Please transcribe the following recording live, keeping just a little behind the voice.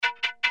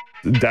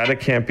Data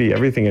can't be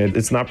everything.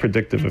 It's not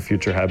predictive of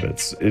future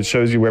habits. It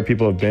shows you where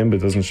people have been, but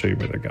doesn't show you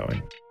where they're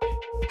going.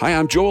 Hi,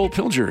 I'm Joel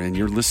Pilger, and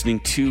you're listening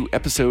to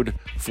episode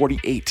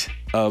 48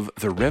 of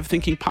the Rev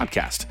Thinking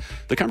Podcast,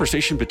 the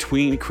conversation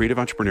between creative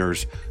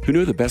entrepreneurs who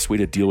know the best way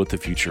to deal with the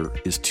future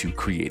is to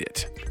create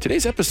it.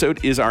 Today's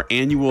episode is our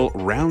annual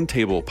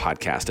Roundtable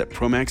podcast at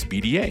Promax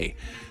BDA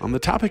on the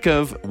topic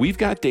of We've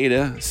Got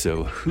Data,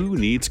 so who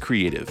needs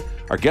creative?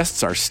 Our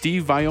guests are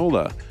Steve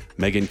Viola,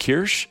 Megan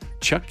Kirsch,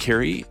 Chuck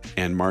Carey,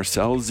 and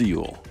Marcel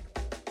Ziul.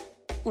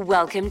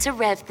 Welcome to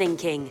Rev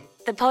Thinking,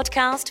 the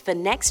podcast for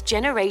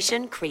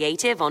next-generation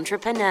creative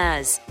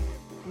entrepreneurs.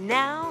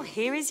 Now,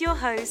 here is your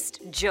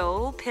host,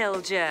 Joel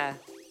Pilger.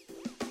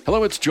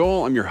 Hello, it's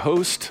Joel. I'm your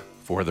host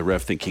for the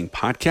Rev Thinking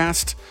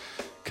Podcast,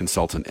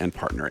 consultant and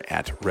partner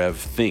at Rev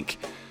Think.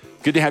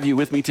 Good to have you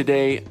with me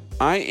today.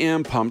 I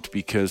am pumped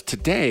because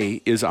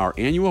today is our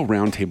annual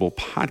Roundtable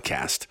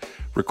podcast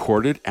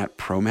recorded at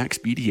Promax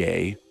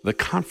BDA, the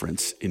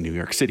conference in New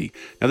York City.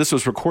 Now, this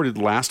was recorded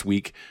last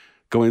week,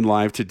 going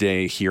live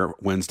today here,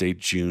 Wednesday,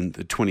 June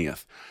the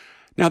 20th.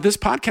 Now, this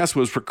podcast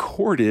was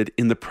recorded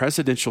in the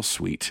presidential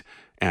suite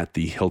at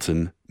the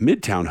Hilton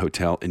Midtown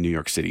Hotel in New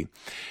York City.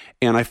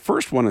 And I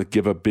first want to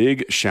give a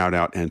big shout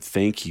out and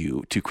thank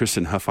you to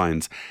Kristen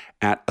Huffines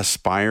at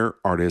Aspire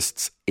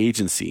Artists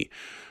Agency.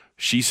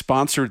 She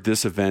sponsored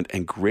this event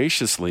and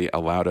graciously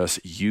allowed us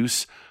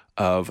use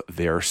of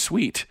their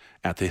suite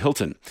at the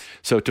Hilton.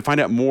 So to find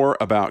out more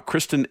about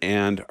Kristen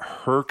and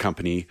her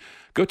company,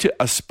 go to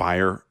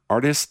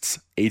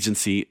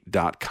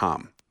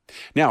aspireartistsagency.com.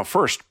 Now,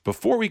 first,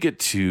 before we get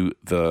to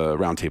the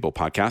Roundtable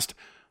podcast,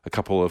 a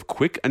couple of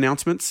quick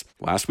announcements.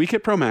 Last week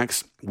at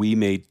Promax, we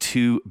made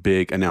two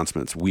big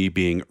announcements, we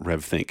being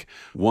RevThink.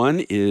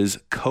 One is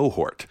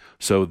Cohort.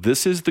 So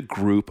this is the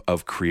group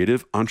of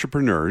creative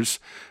entrepreneurs,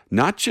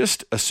 not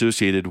just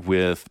associated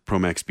with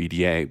Promax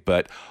BDA,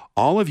 but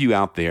all of you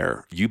out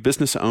there, you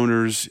business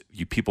owners,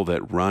 you people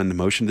that run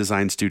motion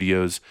design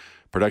studios,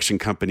 production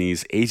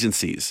companies,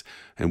 agencies,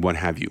 and what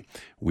have you.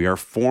 We are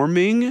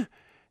forming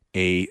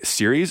a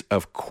series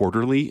of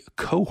quarterly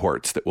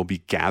cohorts that will be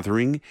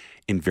gathering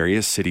in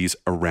various cities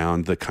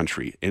around the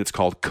country. And it's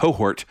called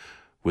Cohort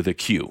with a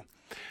Q.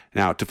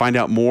 Now, to find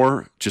out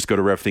more, just go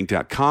to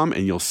revthink.com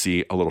and you'll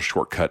see a little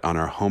shortcut on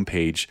our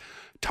homepage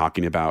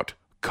talking about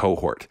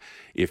Cohort.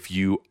 If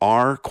you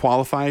are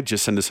qualified,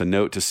 just send us a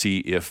note to see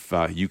if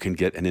you can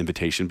get an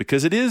invitation,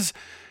 because it is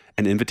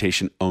an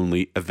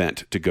invitation-only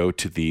event to go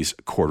to these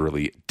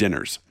quarterly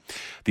dinners.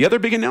 The other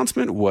big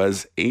announcement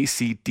was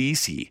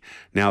ACDC.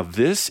 Now,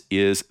 this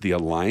is the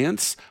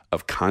Alliance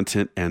of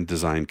Content and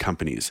Design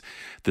Companies.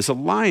 This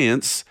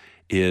alliance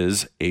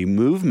is a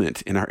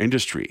movement in our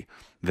industry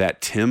that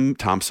Tim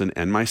Thompson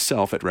and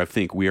myself at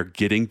RevThink, we are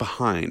getting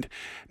behind.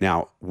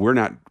 Now, we're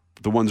not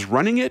the ones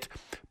running it,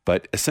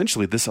 but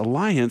essentially this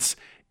alliance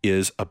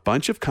is a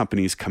bunch of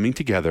companies coming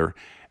together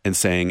and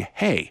saying,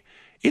 hey,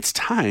 it's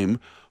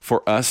time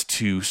for us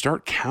to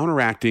start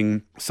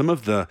counteracting some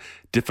of the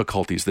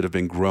difficulties that have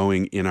been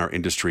growing in our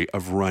industry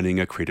of running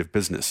a creative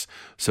business.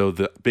 So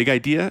the big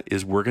idea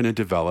is we're going to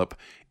develop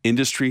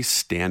industry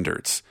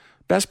standards,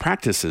 best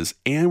practices,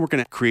 and we're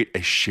going to create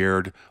a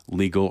shared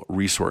legal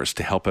resource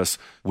to help us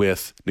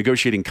with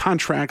negotiating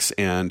contracts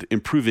and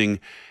improving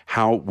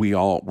how we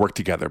all work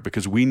together,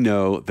 because we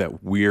know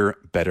that we're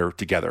better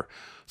together.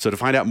 So to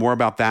find out more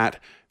about that,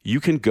 you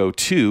can go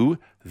to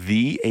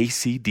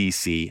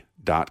theacdc.com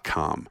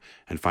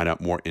and find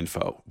out more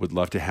info. Would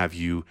love to have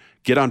you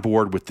get on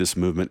board with this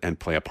movement and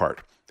play a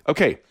part.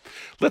 Okay,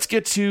 let's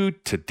get to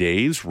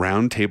today's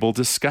roundtable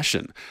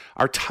discussion.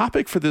 Our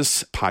topic for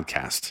this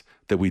podcast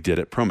that we did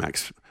at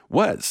Promax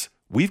was,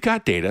 we've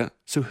got data,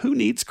 so who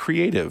needs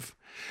creative?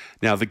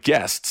 Now, the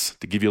guests,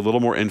 to give you a little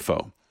more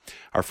info,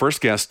 our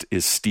first guest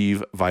is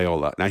Steve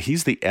Viola. Now,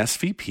 he's the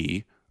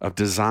SVP of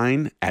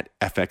Design at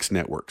FX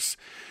Networks.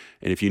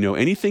 And if you know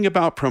anything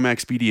about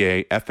Promax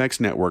BDA, FX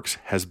Networks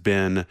has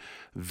been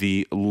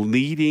the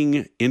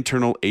leading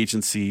internal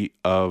agency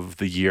of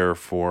the year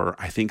for,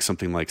 I think,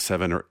 something like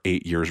 7 or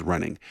 8 years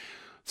running.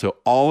 So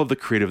all of the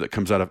creative that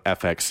comes out of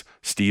FX,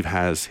 Steve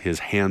has his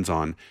hands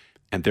on,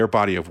 and their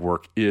body of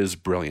work is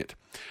brilliant.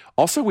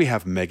 Also, we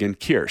have Megan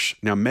Kirsch.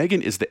 Now,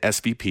 Megan is the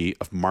SVP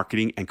of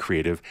Marketing and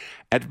Creative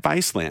at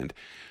Viceland.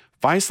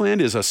 Viceland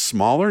is a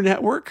smaller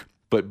network,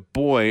 but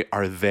boy,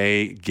 are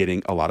they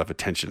getting a lot of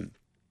attention.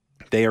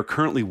 They are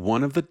currently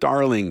one of the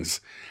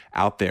darlings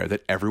out there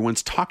that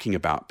everyone's talking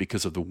about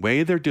because of the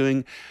way they're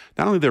doing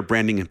not only their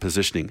branding and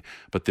positioning,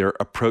 but their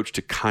approach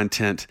to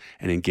content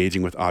and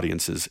engaging with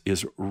audiences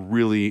is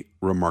really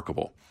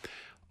remarkable.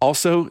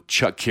 Also,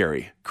 Chuck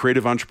Carey,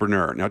 creative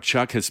entrepreneur. Now,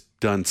 Chuck has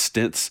done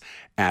stints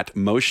at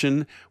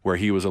Motion, where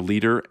he was a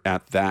leader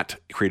at that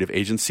creative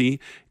agency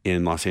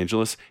in Los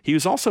Angeles. He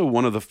was also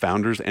one of the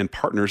founders and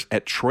partners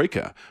at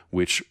Troika,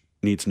 which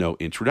needs no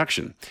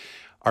introduction.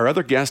 Our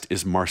other guest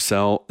is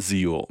Marcel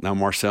Ziul. Now,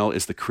 Marcel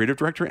is the creative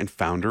director and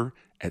founder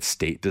at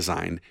State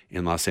Design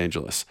in Los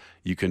Angeles.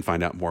 You can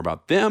find out more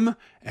about them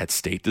at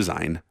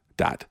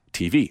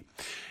statedesign.tv.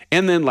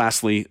 And then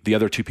lastly, the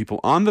other two people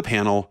on the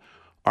panel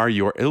are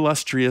your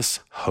illustrious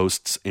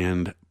hosts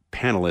and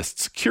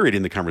panelists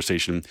curating the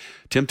conversation,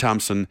 Tim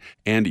Thompson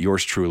and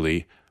yours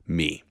truly,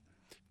 me.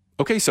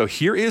 Okay, so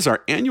here is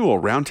our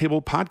annual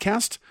Roundtable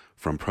podcast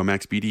from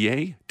Promax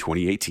BDA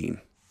 2018.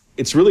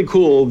 It's really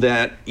cool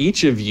that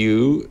each of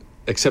you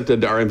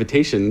accepted our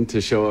invitation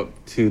to show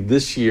up to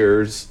this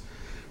year's,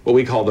 what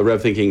we call the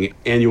Rev Thinking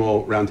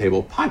Annual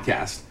Roundtable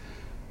podcast.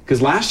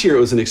 Because last year it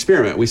was an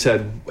experiment. We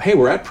said, hey,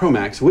 we're at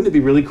Promax. Wouldn't it be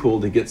really cool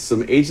to get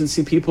some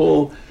agency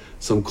people,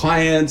 some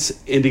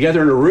clients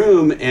together in a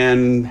room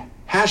and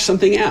hash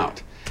something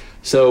out?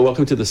 So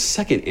welcome to the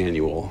second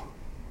annual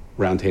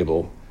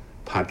Roundtable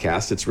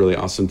podcast. It's really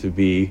awesome to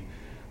be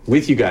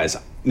with you guys.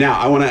 Now,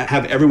 I want to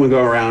have everyone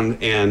go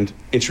around and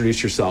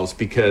introduce yourselves,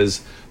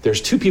 because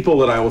there's two people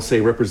that I will say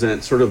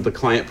represent sort of the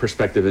client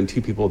perspective and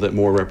two people that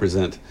more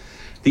represent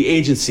the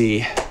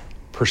agency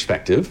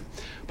perspective.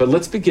 But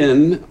let's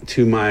begin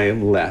to my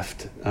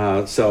left.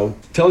 So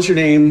tell us your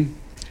name,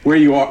 where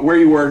you are, where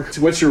you work,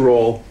 what's your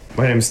role?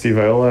 My name is Steve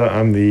Viola.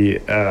 I'm the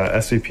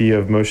SVP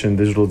of Motion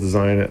Digital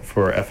Design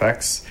for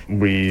FX.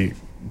 We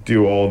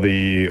do all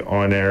the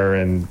on-air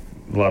and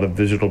a lot of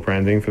digital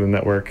branding for the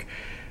network.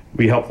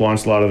 We help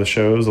launch a lot of the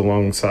shows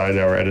alongside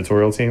our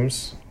editorial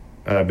teams.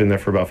 I've been there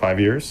for about 5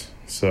 years.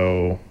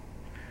 So,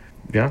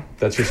 yeah.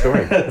 That's your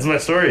story. That's my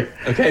story.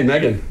 Okay,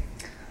 Megan.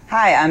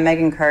 Hi, I'm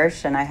Megan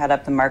Kirsch, and I head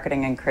up the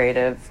marketing and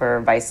creative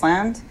for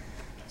Viceland.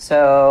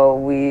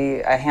 So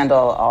I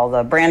handle all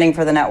the branding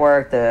for the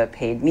network, the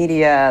paid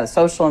media, the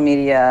social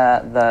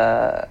media,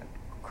 the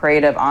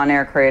creative,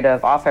 on-air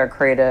creative, off-air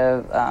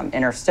creative,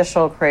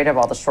 interstitial creative,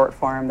 all the short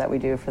form that we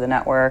do for the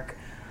network,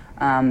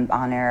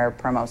 on-air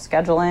promo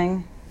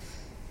scheduling,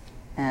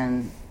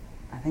 and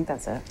I think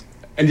that's it.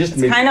 And just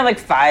it's kind of like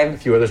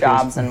five few other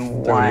jobs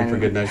in one. For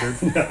good measure.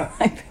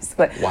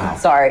 Basically. Wow.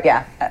 Sorry,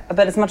 yeah,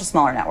 but it's a much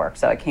smaller network.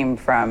 So I came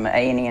from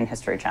A&E and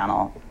History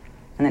Channel,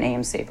 and then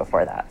AMC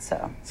before that.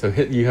 So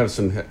you have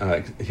some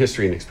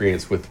history and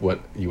experience with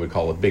what you would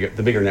call the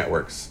bigger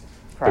networks.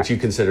 Correct. But you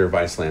consider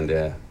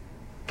Viceland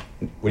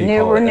what do you new.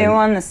 call We're it? new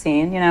on the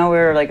scene. You know, we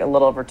were like a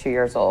little over 2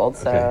 years old.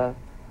 So Okay.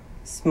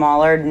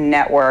 Smaller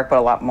network, but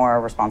a lot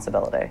more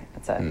responsibility.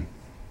 That's it.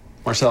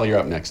 Marcel, you're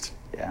up next.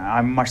 Yeah,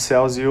 I'm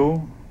Marcel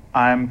Ziu.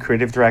 I'm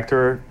creative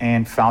director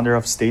and founder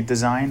of State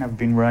Design. I've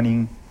been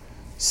running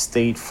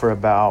State for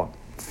about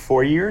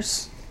 4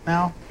 years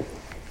now,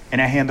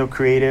 and I handle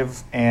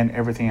creative and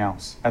everything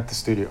else at the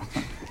studio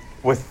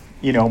with,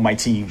 my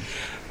team.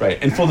 Right,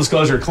 and full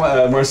disclosure,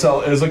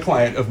 Marcel is a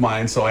client of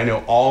mine, so I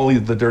know all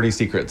the dirty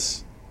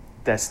secrets.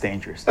 That's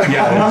dangerous.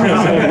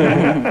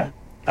 Yeah.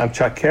 I'm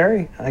Chuck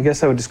Carey. I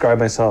guess I would describe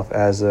myself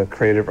as a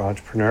creative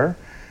entrepreneur.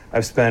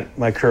 I've spent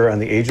my career on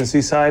the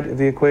agency side of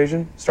the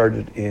equation,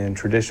 started in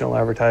traditional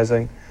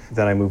advertising,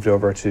 then I moved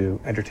over to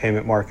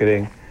entertainment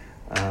marketing.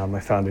 I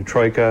founded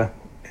Troika,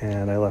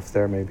 and I left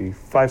there maybe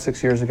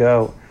 5-6 years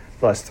ago.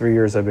 The last 3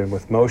 years I've been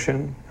with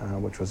Motion,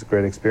 which was a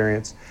great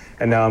experience.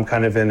 And now I'm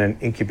kind of in an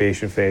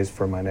incubation phase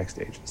for my next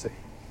agency.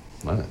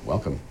 Love it.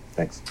 Welcome.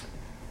 Thanks.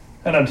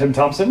 And I'm Tim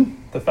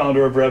Thompson, the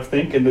founder of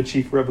RevThink and the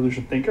Chief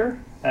Revolution Thinker,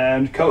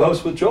 and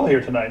co-host with Joel here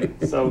tonight.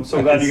 So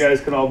glad you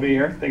guys can all be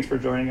here. Thanks for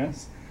joining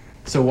us.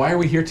 So why are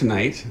we here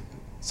tonight?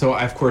 So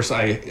of course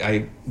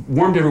I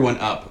warmed everyone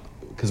up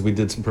because we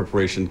did some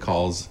preparation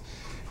calls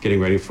getting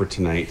ready for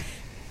tonight.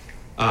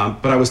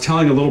 But I was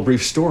telling a little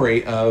brief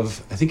story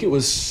of, I think it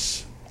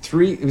was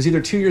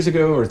either 2 years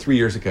ago or 3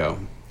 years ago.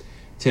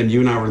 Tim,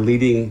 you and I were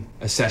leading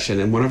a session,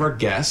 and one of our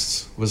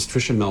guests was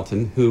Trisha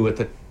Melton, who at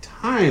the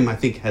time I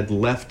think had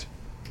left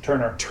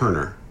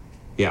Turner.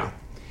 Yeah.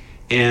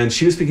 And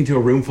she was speaking to a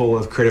room full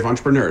of creative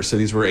entrepreneurs. So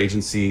these were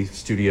agency,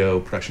 studio,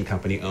 production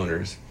company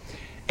owners.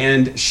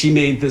 And she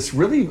made this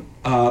really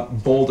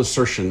bold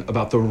assertion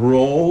about the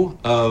role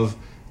of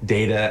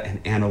data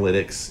and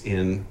analytics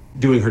in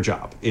doing her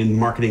job, in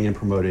marketing and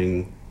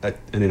promoting an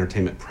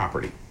entertainment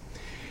property.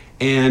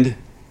 And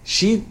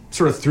she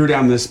sort of threw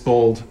down this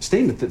bold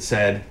statement that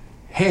said,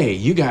 hey,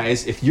 you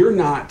guys, if you're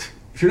not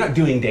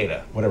doing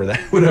data, whatever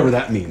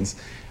that means,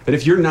 but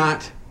if you're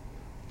not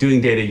doing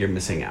data, you're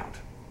missing out.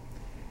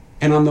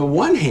 And on the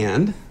one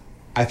hand,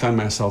 I found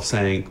myself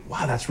saying,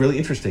 wow, that's really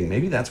interesting.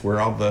 Maybe that's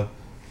where all the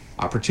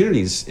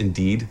opportunities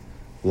indeed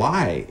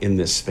lie in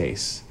this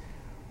space.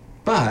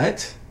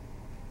 But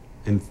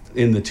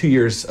in the 2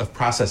 years of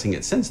processing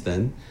it since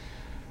then,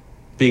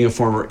 being a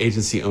former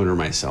agency owner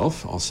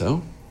myself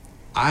also,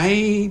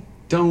 I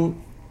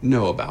don't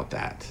know about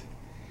that.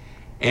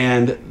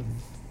 And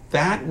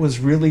that was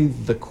really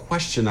the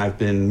question I've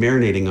been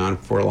marinating on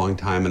for a long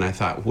time. And I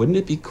thought, wouldn't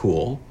it be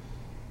cool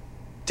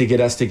to get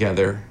us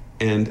together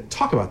and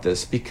talk about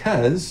this?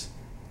 Because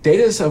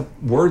data is a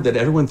word that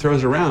everyone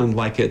throws around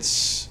like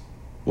it's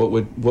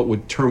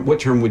what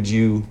term would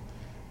you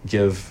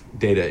give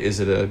data?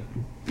 Is it a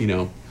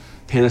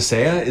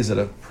panacea? Is it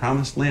a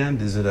promised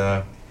land? Is it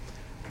a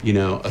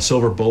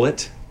silver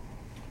bullet?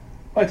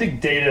 I think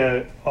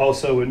data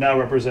also now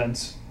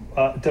represents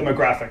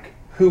demographic.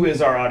 Who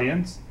is our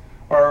audience,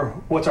 or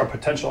what's our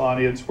potential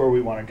audience, where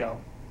we want to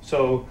go?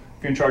 So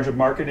if you're in charge of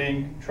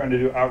marketing, trying to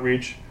do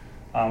outreach,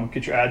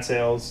 get your ad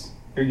sales.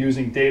 You're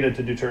using data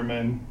to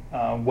determine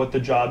what the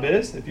job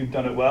is, if you've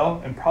done it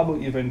well, and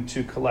probably even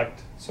to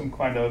collect some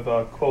kind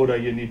of quota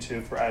you need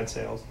to for ad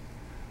sales.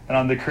 And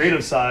on the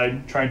creative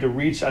side, trying to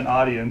reach an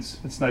audience,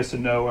 it's nice to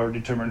know or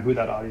determine who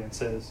that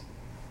audience is.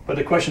 But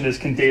the question is,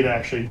 can data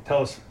actually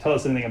tell us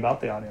anything about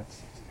the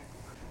audience?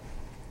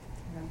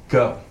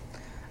 Go.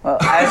 Well,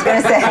 I was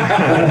going to say,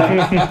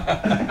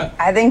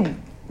 I think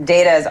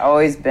data has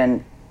always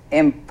been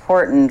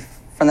important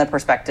from the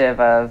perspective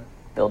of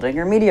building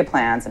your media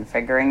plans and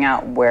figuring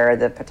out where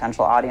the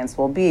potential audience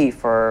will be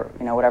for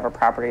whatever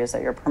property is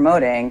that you're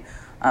promoting.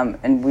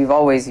 And we've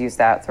always used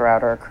that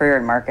throughout our career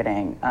in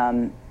marketing.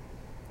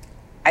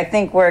 I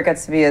think where it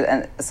gets to be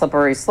a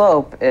slippery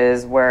slope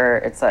is where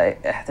it's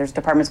like there's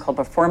departments called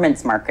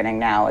performance marketing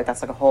now. Like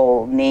that's like a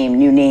whole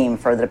new name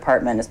for the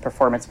department is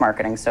performance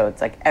marketing. So it's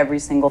like every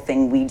single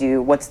thing we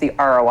do, what's the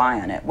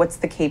ROI on it? What's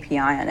the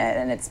KPI on it?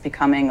 And it's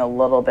becoming a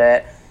little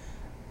bit,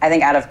 I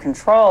think, out of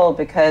control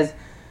because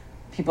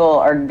people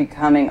are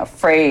becoming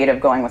afraid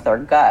of going with their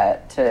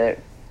gut to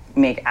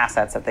make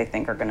assets that they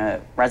think are going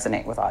to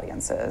resonate with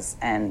audiences.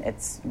 And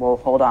it's, well,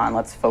 hold on,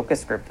 let's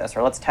focus group this,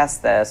 or let's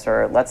test this,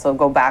 or let's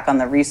go back on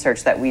the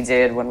research that we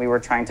did when we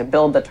were trying to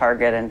build the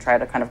target and try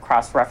to kind of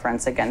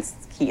cross-reference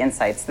against key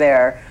insights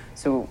there.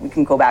 So we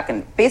can go back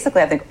and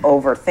basically, I think,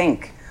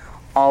 overthink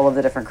all of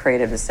the different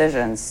creative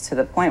decisions to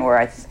the point where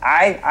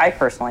I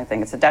personally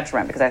think it's a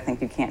detriment because I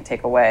think you can't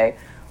take away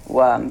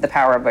the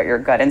power of what your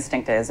gut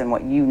instinct is and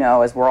what you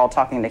know as we're all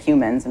talking to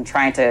humans and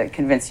trying to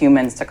convince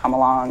humans to come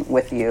along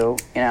with you,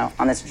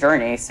 on this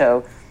journey.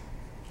 So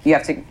you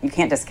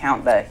can't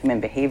discount the human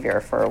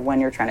behavior for when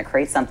you're trying to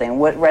create something.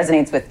 What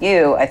resonates with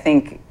you, I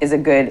think, is a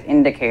good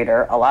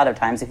indicator a lot of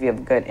times if you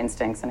have good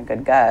instincts and a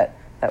good gut,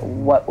 that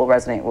what will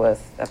resonate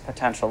with a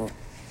potential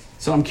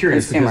So I'm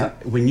curious consumer.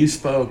 because when you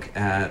spoke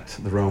at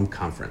the Rome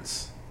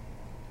conference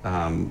at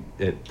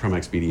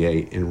Promax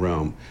BDA in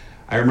Rome,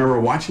 I remember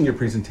watching your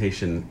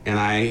presentation and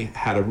I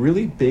had a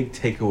really big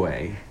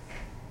takeaway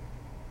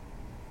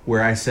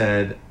where I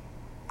said,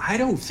 I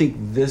don't think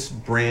this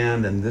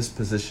brand and this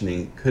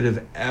positioning could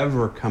have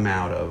ever come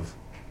out of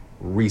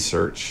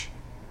research,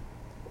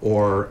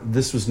 or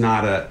this was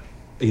not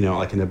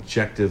like an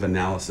objective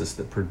analysis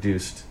that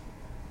produced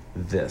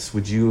this.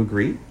 Would you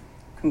agree?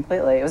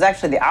 Completely. It was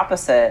actually the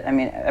opposite. I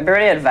mean,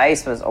 everybody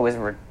advice was always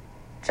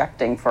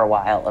rejecting for a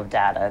while of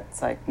data.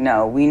 It's like,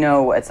 no, we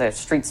know it's a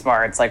street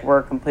smart. It's like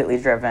we're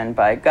completely driven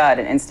by gut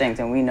and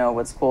instinct, and we know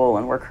what's cool,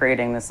 and we're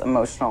creating this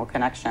emotional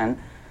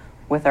connection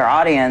with our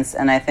audience.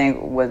 And I think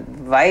when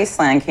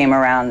Viceland came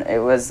around, it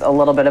was a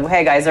little bit of,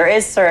 hey guys, there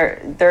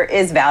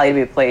is value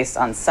to be placed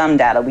on some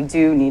data. We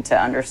do need to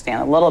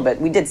understand a little bit.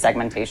 We did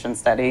segmentation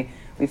study.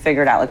 We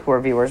figured out who our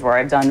viewers were.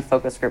 I've done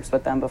focus groups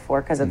with them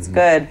before because it's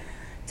good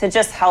to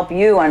just help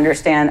you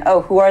understand,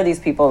 who are these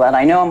people that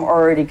I know I'm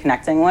already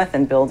connecting with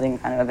and building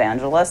kind of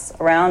evangelists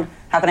around?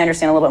 How can I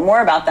understand a little bit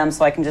more about them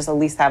so I can just at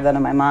least have that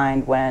in my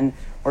mind when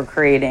we're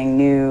creating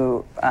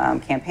new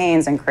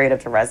campaigns and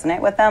creative to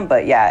resonate with them?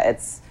 But yeah,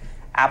 it's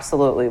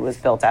absolutely was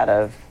built out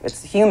of,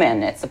 it's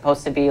human. It's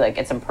supposed to be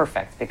it's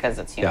imperfect because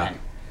it's human. Yeah.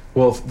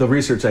 Well, the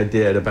research I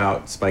did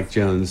about Spike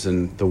Jonze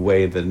and the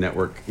way the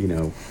network,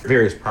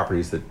 various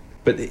properties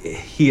but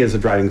he as a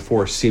driving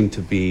force seemed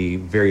to be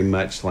very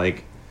much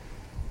like,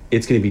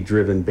 it's going to be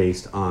driven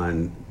based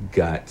on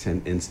gut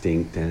and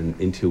instinct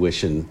and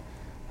intuition.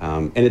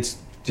 And it's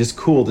just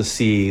cool to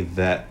see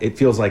that it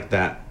feels like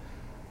that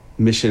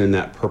mission and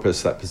that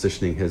purpose, that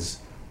positioning has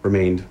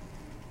remained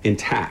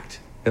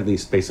intact, at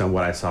least based on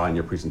what I saw in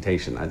your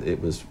presentation.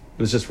 It was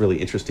just really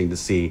interesting to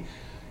see,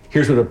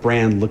 here's what a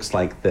brand looks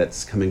like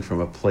that's coming from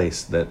a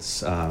place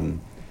that's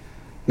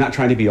not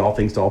trying to be all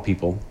things to all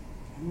people.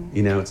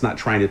 It's not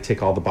trying to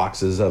tick all the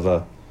boxes of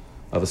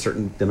a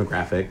certain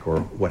demographic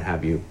or what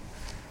have you.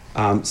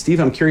 Steve,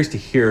 I'm curious to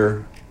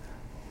hear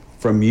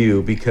from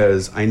you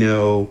because I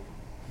know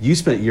you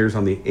spent years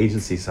on the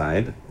agency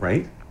side,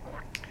 right?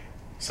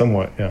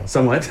 Somewhat, yeah.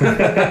 Somewhat.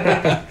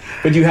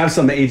 But you have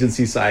some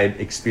agency side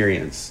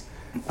experience,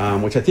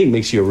 which I think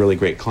makes you a really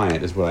great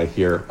client is what I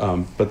hear,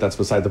 but that's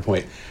beside the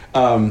point.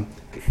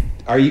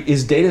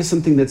 Is data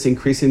something that's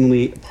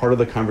increasingly part of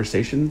the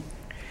conversation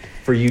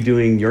for you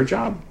doing your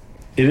job?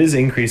 It is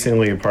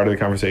increasingly a part of the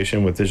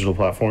conversation with digital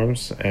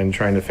platforms and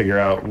trying to figure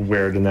out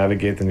where to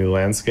navigate the new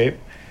landscape.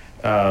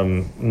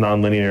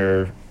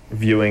 Nonlinear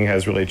viewing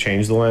has really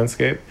changed the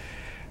landscape.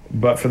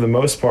 But for the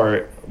most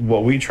part,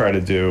 what we try to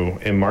do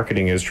in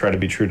marketing is try to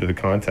be true to the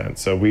content.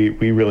 So we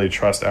really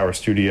trust our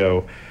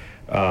studio.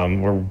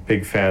 We're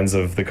big fans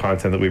of the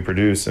content that we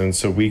produce. And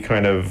so we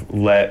kind of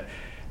let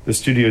the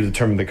studio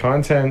determine the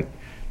content.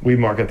 We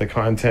market the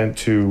content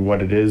to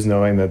what it is,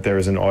 knowing that there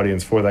is an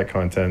audience for that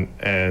content,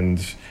 and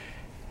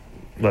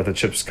let the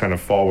chips kind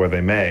of fall where they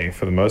may.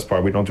 For the most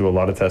part, we don't do a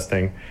lot of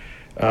testing.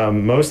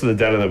 Most of the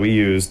data that we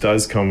use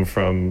does come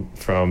from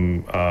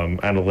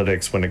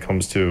analytics when it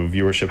comes to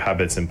viewership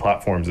habits and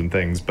platforms and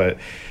things. But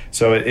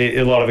so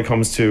a lot of it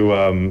comes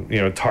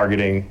to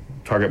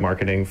target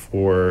marketing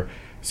for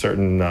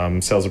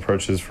certain sales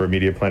approaches for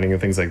media planning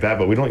and things like that,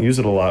 but we don't use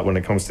it a lot when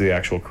it comes to the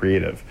actual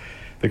creative.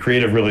 The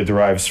creative really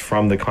derives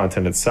from the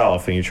content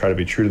itself, and you try to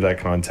be true to that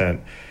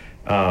content.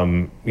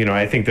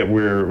 I think that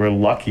we're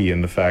lucky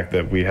in the fact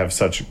that we have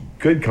such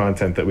good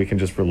content that we can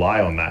just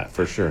rely on that.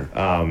 For sure.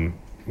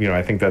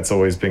 I think that's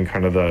always been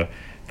kind of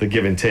the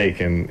give and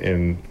take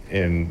in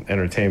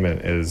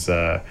entertainment is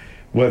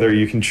whether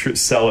you can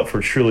sell it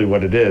for truly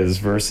what it is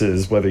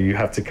versus whether you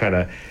have to kind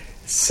of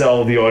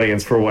sell the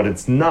audience for what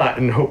it's not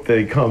and hope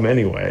they come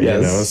anyway.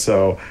 Yes.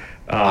 So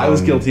I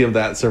was guilty of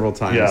that several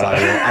times.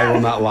 Yeah. I will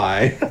not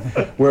lie.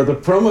 Where the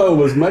promo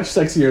was much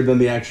sexier than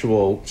the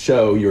actual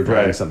show you were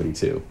driving somebody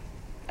to.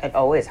 It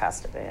always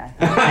has to be. I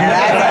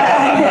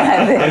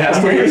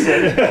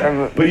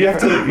think. But you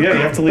have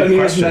to leave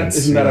questions.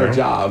 Isn't that our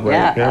job,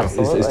 right? Yeah,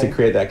 absolutely. Is to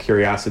create that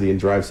curiosity and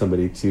drive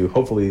somebody to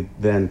hopefully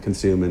then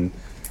consume and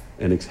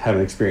have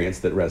an experience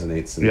that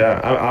resonates.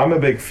 I'm a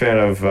big fan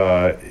of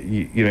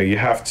you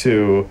have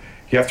to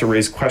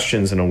raise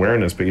questions and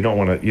awareness, but you don't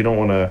want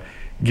to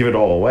give it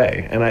all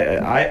away. And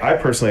I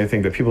personally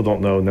think that people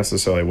don't know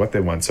necessarily what they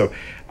want. So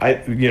I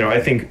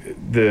think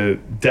the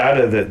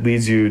data that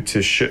leads you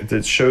to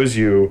that shows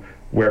you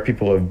where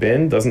people have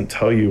been doesn't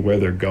tell you where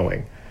they're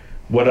going.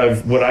 What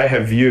I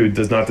have viewed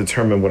does not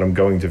determine what I'm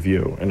going to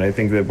view. And I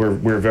think that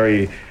we're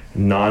very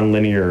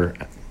non-linear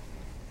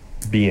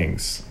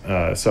beings.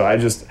 So I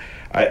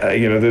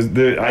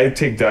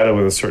take data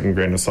with a certain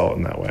grain of salt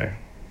in that way.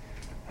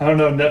 I don't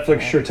know.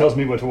 Netflix sure tells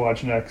me what to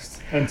watch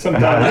next, and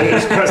sometimes I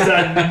just press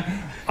that.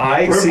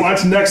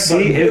 Watch next.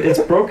 See, it's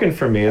broken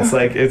for me. It's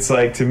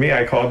like to me,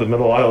 I call it the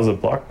middle aisles of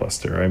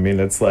Blockbuster. I mean,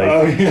 it's like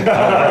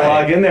I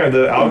log in there,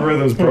 the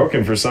algorithm's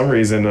broken for some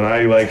reason, and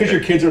I like because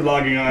your kids are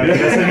logging on.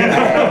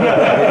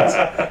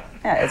 Yeah,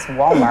 it's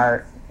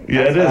Walmart.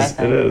 Yeah, it is.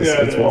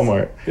 Yeah, it's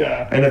Walmart.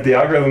 Yeah. And if the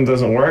algorithm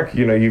doesn't work,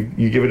 you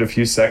give it a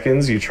few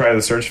seconds, you try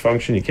the search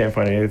function, you can't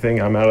find anything,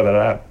 I'm out of that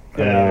app.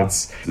 I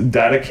mean,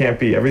 data can't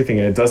be everything,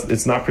 and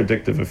it's not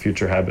predictive of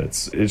future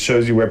habits. It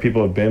shows you where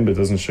people have been, but it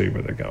doesn't show you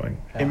where they're going.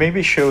 It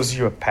maybe shows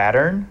you a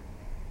pattern,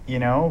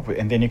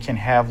 and then you can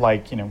have a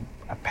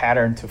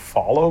pattern to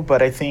follow.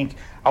 But I think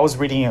I was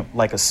reading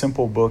a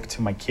simple book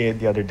to my kid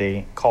the other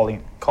day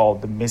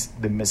called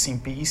The Missing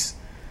Piece.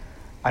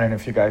 I don't know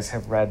if you guys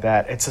have read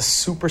that. It's a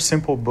super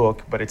simple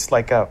book, but it's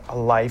like a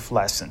life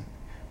lesson.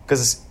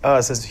 Because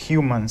us as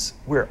humans,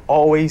 we're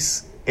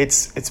always,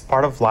 it's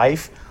part of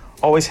life,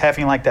 always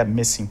having that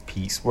missing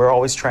piece. We're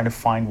always trying to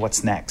find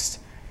what's next.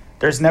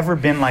 There's never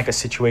been a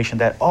situation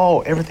that,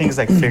 everything's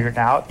figured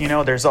out.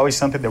 There's always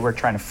something that we're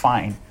trying to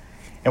find.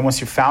 And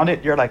once you found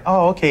it, you're like,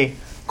 oh, okay,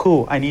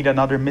 cool. I need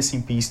another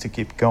missing piece to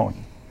keep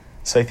going.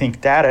 So I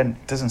think data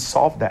doesn't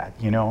solve that,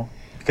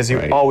 because you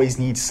always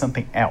need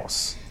something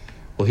else.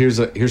 Well, here's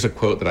a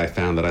quote that I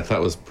found that I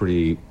thought was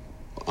pretty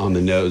on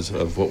the nose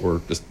of what we're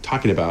just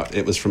talking about.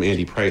 It was from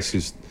Andy Price,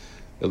 who's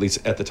at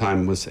least at the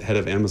time was head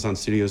of Amazon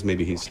Studios.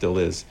 Maybe he still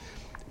is.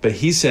 But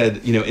he said,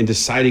 in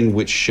deciding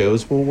which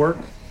shows will work,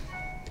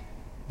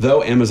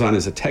 though Amazon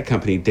is a tech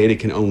company, data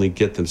can only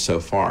get them so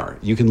far.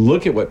 You can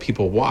look at what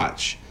people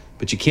watch,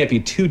 but you can't be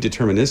too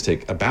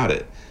deterministic about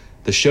it.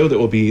 The show that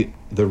will be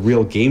the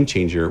real game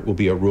changer will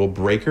be a rule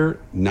breaker,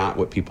 not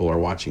what people are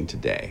watching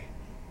today.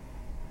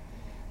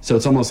 So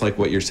it's almost like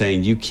what you're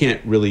saying. You can't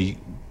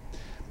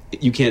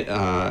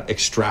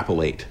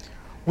extrapolate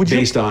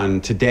based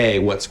on today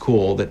what's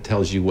cool that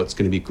tells you what's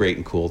going to be great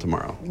and cool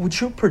tomorrow. Would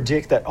you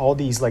predict that all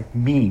these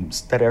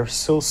memes that are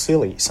so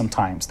silly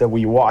sometimes that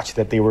we watch,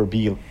 that they will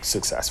be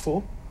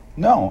successful?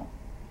 No.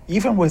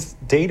 Even with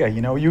data,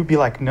 you'd be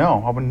like,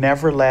 no, I would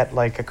never let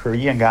a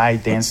Korean guy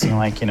dancing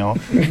crazy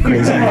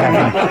and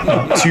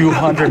having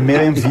 200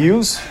 million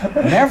views.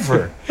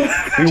 Never.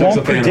 We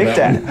won't predict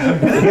that.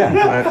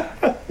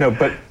 Yeah. No,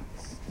 but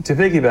to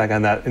piggyback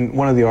on that, in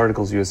one of the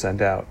articles you had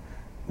sent out,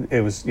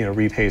 it was,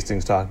 Reed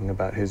Hastings talking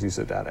about his use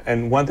of data.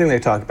 And one thing they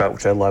talked about,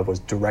 which I love, was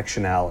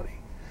directionality,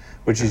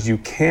 which is you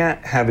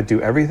can't have it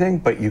do everything,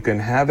 but you can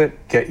have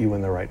it get you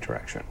in the right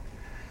direction.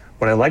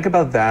 What I like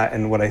about that,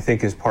 and what I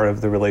think is part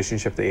of the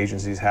relationship the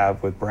agencies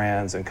have with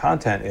brands and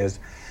content, is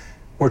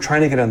we're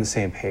trying to get on the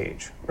same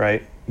page,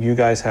 right? You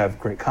guys have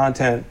great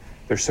content,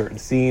 there's certain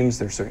themes,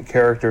 there's certain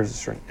characters, there's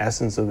certain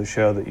essence of the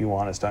show that you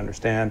want us to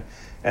understand,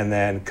 and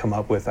then come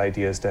up with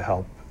ideas to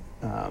help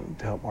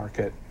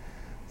market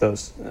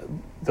those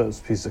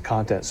pieces of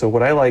content. So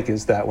what I like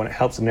is that when it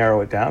helps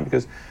narrow it down,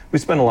 because we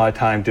spend a lot of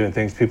time doing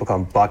things people call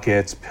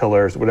buckets,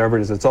 pillars, whatever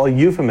it is. It's all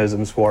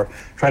euphemisms for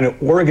trying to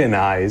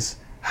organize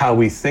how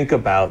we think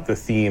about the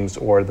themes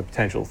or the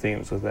potential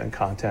themes within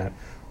content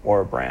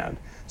or a brand.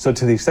 So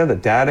to the extent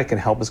that data can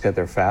help us get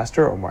there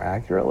faster or more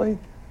accurately,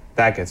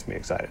 that gets me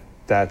excited.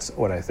 That's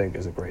what I think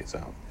is a great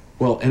zone.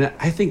 Well, and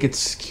I think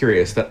it's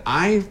curious that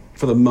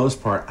for the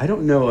most part, I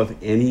don't know of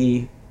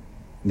any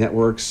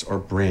networks or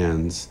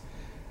brands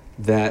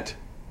that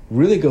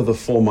really go the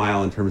full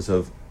mile in terms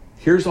of,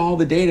 here's all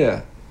the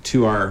data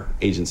to our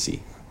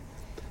agency.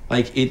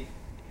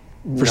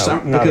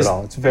 Not at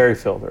all. It's very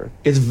filtered.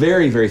 It's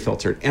very, very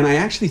filtered. And I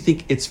actually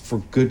think it's for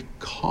good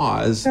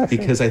cause,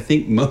 because I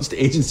think most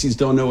agencies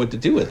don't know what to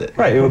do with it.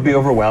 Right. It would be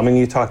overwhelming.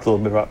 You talked a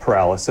little bit about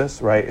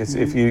paralysis, right? It's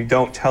if you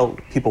don't tell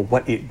people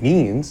what it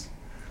means,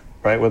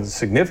 right, what the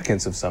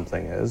significance of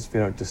something is, if you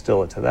don't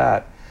distill it to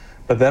that.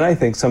 But then I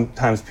think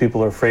sometimes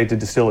people are afraid to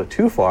distill it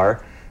too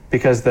far,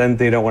 because then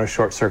they don't want to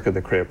short circuit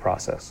the creative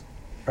process,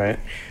 right?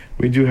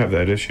 We do have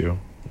that issue.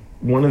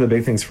 One of the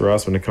big things for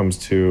us when it comes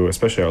to,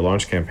 especially our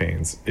launch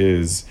campaigns,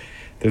 is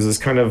there's this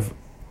kind of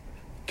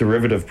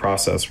derivative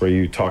process where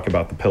you talk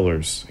about the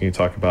pillars. You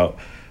talk about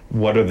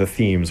what are the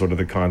themes, what are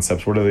the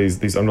concepts, what are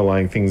these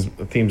underlying themes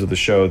of the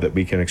show that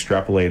we can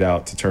extrapolate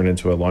out to turn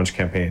into a launch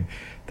campaign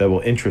that will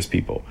interest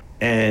people.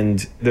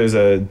 And there's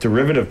a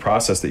derivative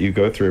process that you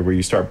go through where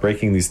you start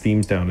breaking these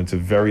themes down into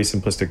very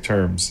simplistic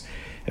terms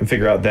and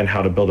figure out then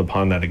how to build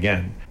upon that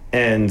again.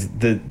 And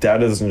the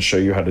data doesn't show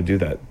you how to do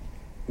that.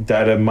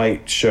 Data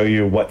might show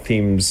you what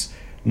themes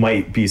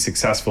might be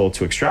successful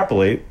to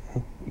extrapolate.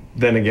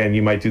 Then again,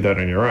 you might do that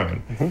on your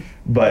own.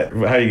 But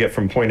how do you get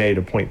from point A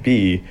to point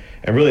B,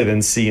 and really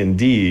then C and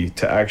D,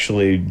 to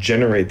actually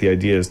generate the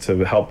ideas to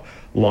help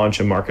launch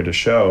and market a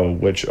show,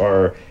 which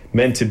are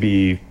meant to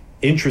be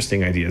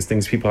interesting ideas,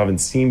 things people haven't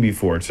seen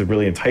before, to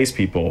really entice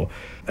people.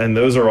 And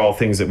those are all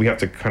things that we have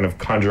to kind of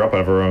conjure up out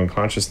of our own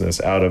consciousness,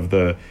 out of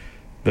the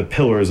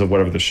pillars of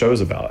whatever the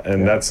show's about.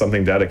 And that's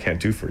something data can't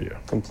do for you.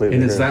 Completely.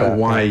 And is that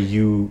why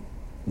you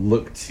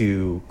look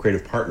to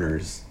creative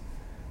partners?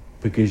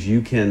 Because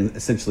you can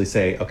essentially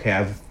say, okay,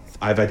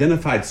 I've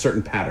identified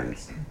certain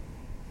patterns,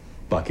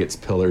 buckets,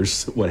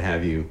 pillars, what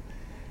have you.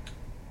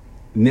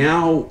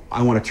 Now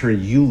I want to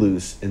turn you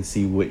loose and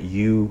see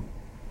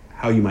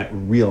how you might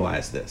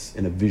realize this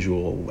in a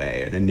visual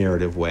way, in a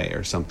narrative way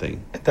or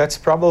something. That's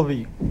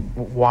probably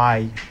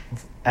why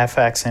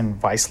FX and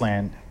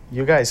Viceland,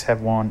 you guys have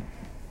won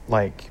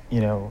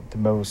the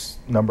most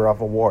number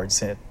of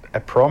awards at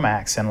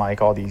Promax, and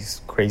like all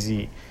these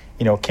crazy,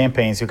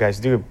 campaigns you guys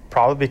do.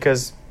 Probably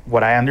because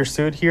what I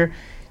understood here,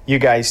 you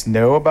guys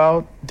know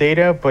about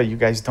data, but you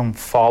guys don't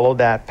follow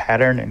that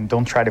pattern and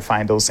don't try to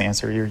find those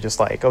answers. You're just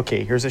like,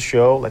 okay, here's a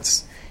show.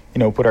 Let's,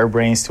 put our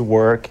brains to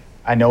work.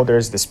 I know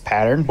there's this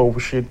pattern, but we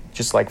should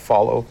just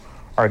follow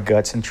our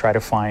guts and try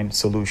to find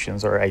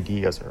solutions or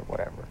ideas or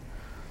whatever.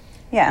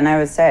 Yeah, and I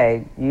would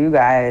say you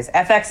guys,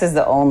 FX is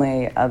the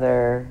only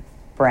other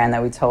brand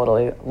that we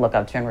totally look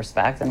up to and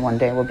respect, and one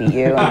day we'll beat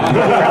you. And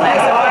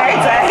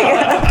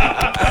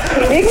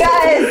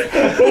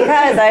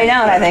because I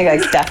know, and I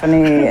think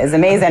Stephanie is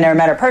amazing. I never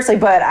met her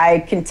personally, but I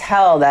can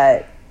tell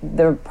that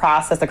the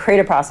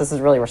creative process is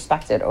really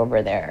respected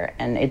over there,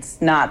 and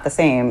it's not the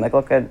same.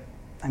 Look at,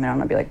 I don't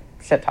want to be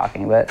shit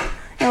talking, but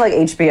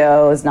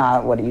HBO is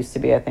not what it used to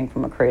be. I think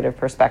from a creative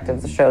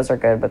perspective, the shows are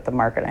good, but the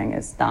marketing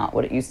is not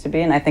what it used to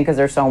be. And I think because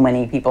there's so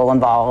many people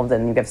involved,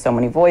 and you have so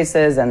many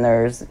voices, and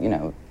there's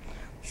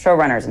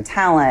showrunners and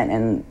talent,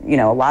 and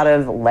a lot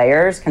of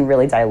layers can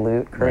really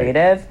dilute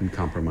creative. Right. And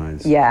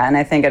compromise. Yeah, and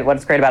I think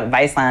what's great about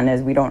Viceland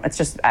is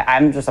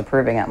I'm just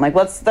approving it. I'm like,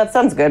 that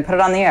sounds good, put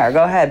it on the air,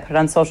 go ahead, put it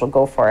on social,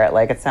 go for it.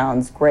 It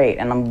sounds great,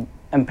 and I'm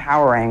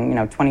empowering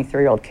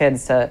 23-year-old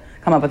kids to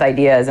come up with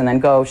ideas and then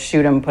go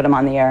shoot them, put them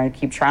on the air, and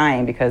keep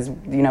trying, because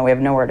we have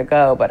nowhere to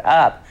go but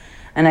up.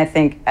 And I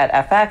think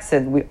at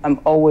FX, I'm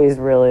always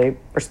really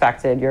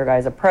respected your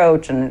guys'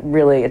 approach, and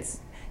really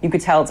you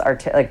could tell it's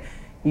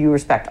you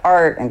respect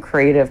art, and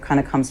creative kind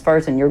of comes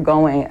first, and you're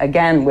going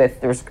again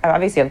there's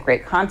obviously you have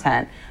great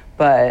content,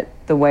 but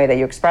the way that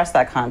you express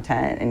that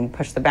content and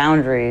push the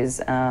boundaries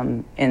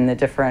in the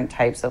different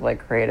types of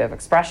creative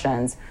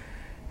expressions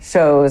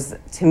shows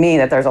to me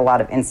that there's a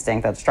lot of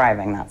instinct that's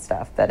driving that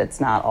stuff, that it's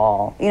not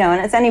all,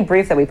 and it's any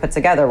brief that we put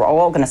together, we're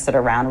all going to sit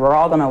around, we're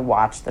all going to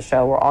watch the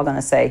show, we're all going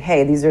to say,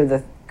 hey, these are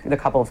the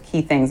couple of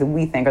key things that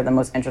we think are the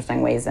most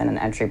interesting ways in an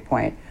entry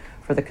point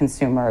for the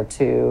consumer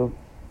to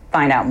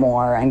find out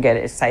more and get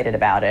excited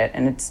about it.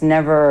 And it's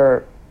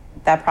never,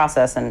 that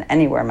process and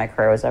anywhere in my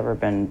career has ever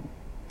been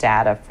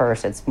data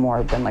first. It's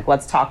more been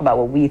let's talk about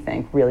what we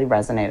think really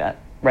resonated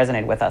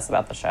with us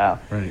about the show.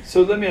 Right.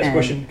 So let me ask a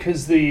question,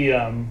 because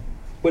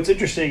what's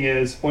interesting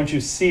is once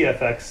you see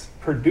FX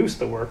produce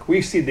the work,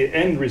 we see the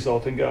end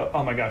result and go,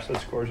 oh my gosh,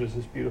 that's gorgeous,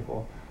 it's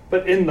beautiful.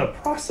 But in the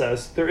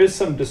process, there is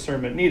some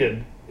discernment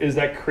needed. Is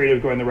that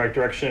creative going the right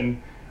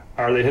direction?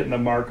 Are they hitting the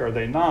mark? Are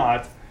they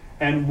not?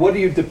 And what do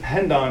you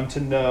depend on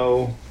to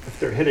know if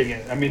they're hitting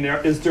it?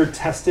 Is there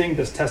testing?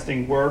 Does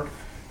testing work?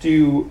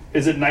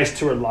 Is it nice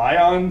to rely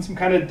on some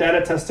kind of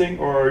data testing,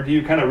 or do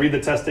you kind of read the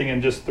testing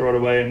and just throw it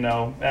away and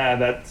know,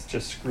 that's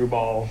just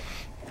screwball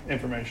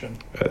information?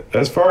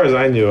 As far as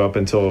I knew, up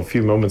until a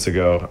few moments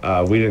ago,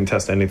 we didn't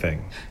test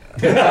anything.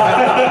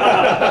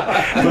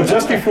 But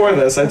just before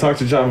this, I talked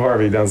to John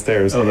Harvey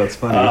downstairs. Oh, that's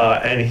funny.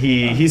 And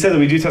he said that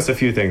we do test a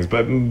few things,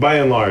 but by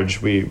and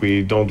large,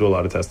 we don't do a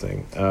lot of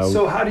testing.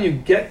 So how do you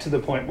get to the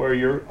point where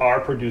you are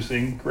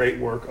producing great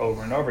work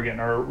over and over again,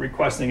 or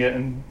requesting it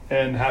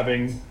and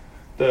having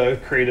the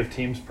creative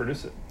teams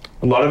produce it?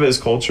 A lot of it is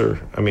culture.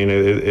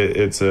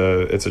 It's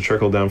a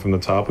trickle down from the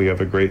top. We have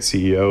a great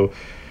CEO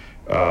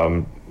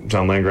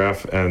John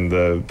Landgraf, and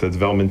the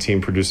development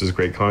team produces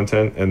great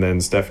content. And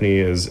then Stephanie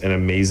is an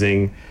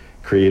amazing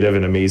creative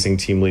and amazing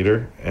team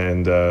leader.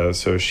 And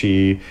so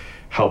she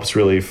helps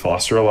really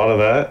foster a lot of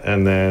that.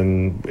 And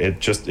then it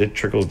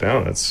trickles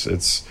down.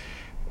 It's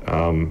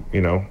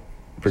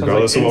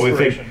regardless of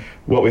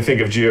what we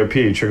think of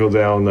GOP, trickle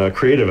down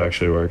creative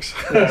actually works.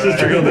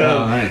 Trickle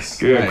down nice.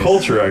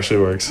 Culture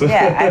actually works.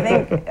 Yeah, I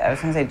think I was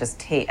going to say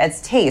just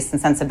it's taste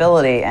and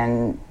sensibility,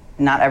 and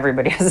not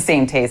everybody has the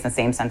same taste and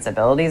same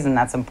sensibilities, and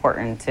that's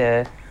important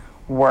to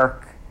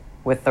work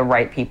with the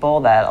right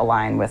people that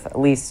align with at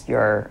least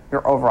your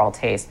overall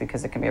taste,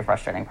 because it can be a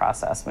frustrating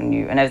process and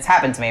it's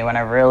happened to me when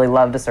I really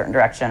loved a certain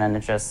direction and it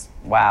just,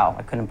 wow,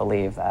 I couldn't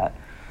believe that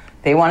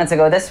they wanted to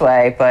go this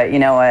way. But you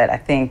know what, I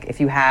think if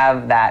you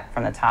have that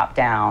from the top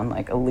down,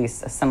 like at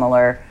least a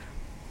similar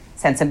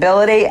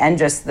sensibility and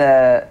just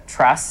the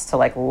trust to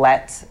like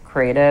let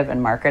creative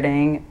and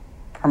marketing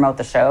promote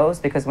the shows,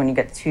 because when you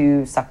get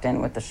too sucked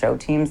in with the show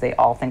teams, they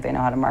all think they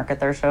know how to market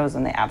their shows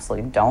and they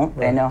absolutely don't.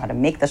 Right. They know how to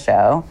make the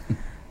show.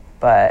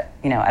 But,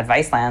 at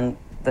Viceland,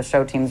 the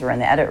show teams were in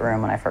the edit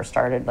room when I first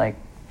started, like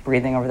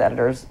breathing over the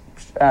editors'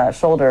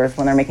 shoulders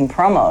when they're making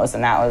promos,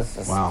 and that was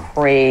just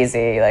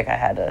crazy. Like I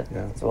had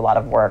to do a lot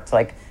of work to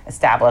like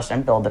establish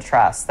and build the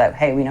trust that,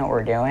 hey, we know what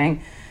we're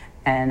doing,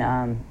 and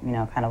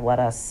kind of let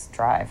us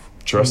drive.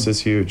 Trust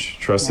is huge.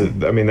 Trust is,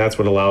 that's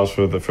what allows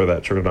for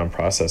that trickle down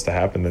process to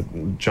happen.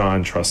 That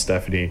John trusts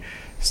Stephanie,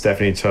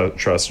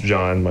 trusts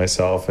John,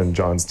 myself, and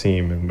John's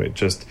team,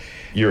 and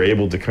you're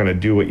able to kind of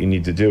do what you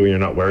need to do. You're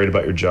not worried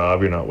about your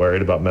job. You're not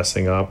worried about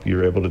messing up.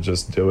 You're able to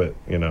just do it.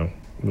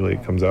 Really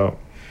comes out,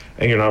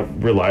 and you're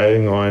not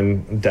relying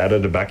on data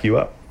to back you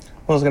up.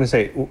 Well, I was going to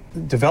say,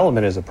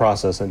 development is a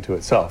process into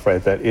itself,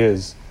 right? That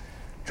is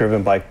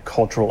driven by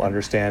cultural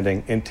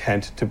understanding,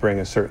 intent to bring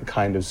a certain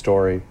kind of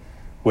story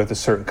with a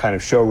certain kind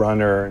of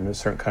showrunner and a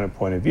certain kind of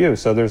point of view.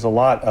 So there's a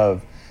lot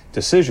of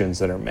decisions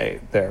that are made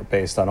there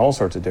based on all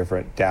sorts of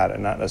different data,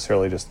 not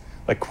necessarily just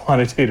like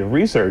quantitative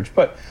research,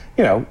 but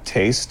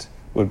taste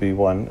would be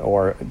one,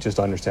 or just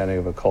understanding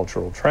of a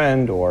cultural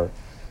trend, or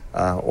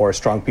a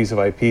strong piece of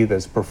IP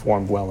that's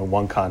performed well in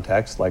one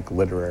context, like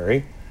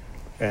literary,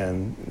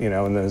 and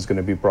and then is going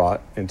to be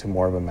brought into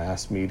more of a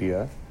mass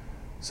media.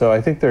 So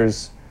I think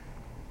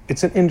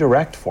it's an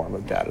indirect form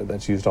of data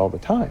that's used all the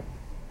time,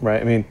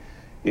 right?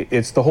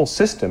 It's the whole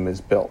system is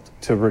built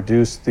to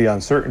reduce the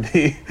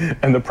uncertainty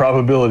and the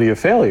probability of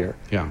failure,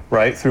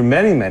 right, through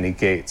many, many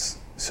gates.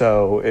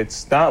 So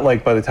it's not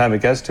like by the time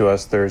it gets to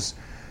us, there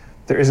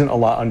isn't a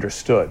lot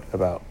understood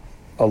about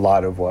a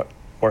lot of what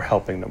we're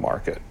helping to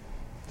market.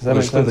 Does that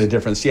make sense? There's a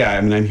difference. Yeah,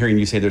 I'm hearing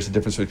you say there's a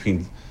difference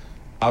between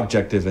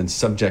objective and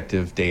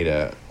subjective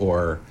data,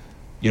 or,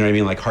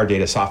 like hard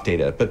data, soft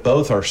data, but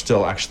both are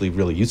still actually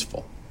really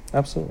useful.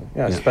 Absolutely,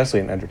 yeah. Especially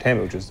in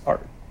entertainment, which is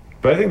art.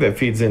 But I think that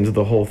feeds into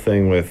the whole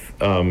thing with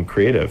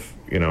creative.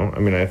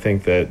 I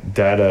think that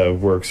data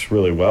works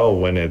really well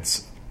when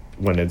it's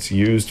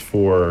used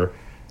for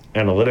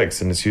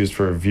analytics, and it's used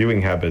for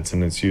viewing habits,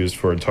 and it's used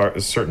for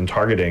certain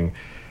targeting,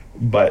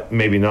 but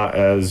maybe not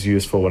as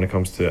useful when it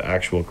comes to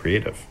actual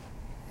creative.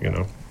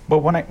 But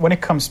when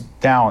it comes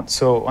down,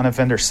 so on a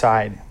vendor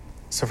side,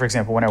 so for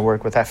example, when I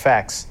work with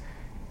FX,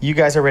 you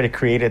guys already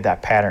created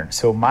that pattern.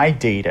 So my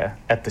data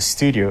at the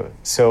studio,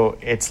 so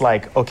it's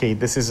like, okay,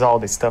 this is all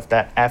the stuff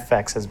that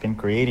FX has been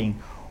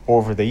creating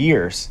over the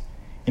years.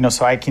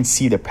 So I can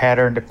see the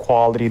pattern, the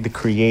quality, the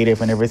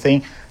creative and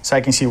everything. So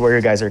I can see where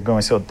you guys are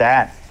going. So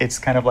that, it's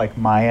kind of like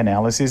my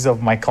analysis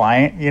of my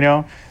client,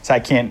 So I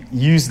can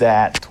use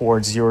that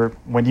towards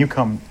when you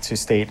come to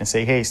State and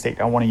say, hey, State,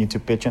 I want you to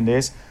pitch on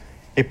this.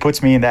 It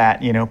puts me in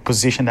that,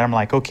 position that I'm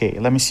like, okay,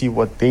 let me see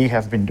what they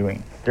have been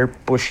doing. They're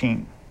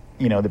pushing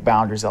the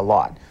boundaries a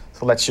lot.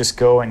 So let's just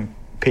go and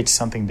pitch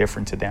something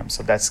different to them.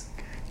 So that's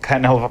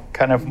kind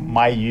of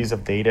my use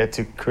of data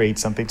to create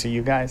something to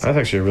you guys. That's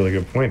actually a really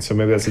good point. So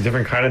maybe that's a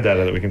different kind of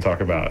data that we can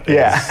talk about.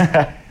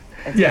 Yeah.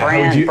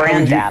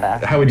 Brand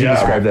data. How would you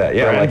describe that?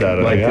 Yeah, brand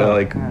data,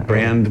 like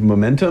brand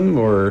momentum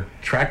or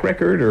track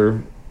record,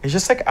 or it's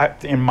just like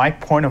in my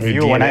point of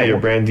view, your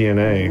brand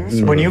DNA.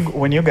 Mm-hmm.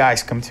 When you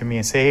guys come to me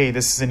and say, hey,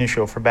 this is a new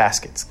show for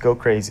baskets, go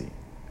crazy.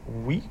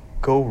 We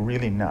go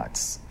really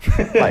nuts.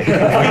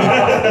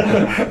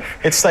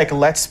 It's like,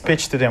 let's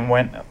pitch to them.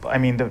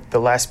 The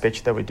last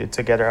pitch that we did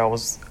together,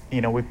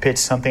 we pitched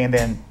something, and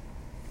then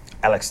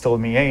Alex told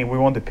me, hey, we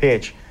want the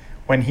pitch.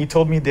 When he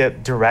told me the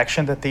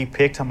direction that they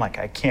picked, I'm like,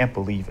 I can't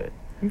believe it.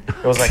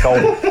 It was like all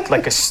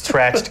like a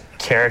stretched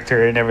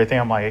character and everything.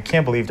 I'm like, I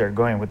can't believe they're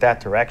going with that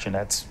direction.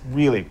 That's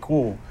really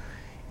cool.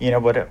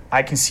 But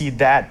I can see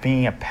that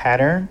being a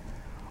pattern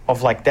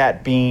of like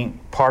that being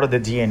part of the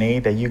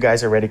DNA that you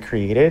guys already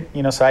created,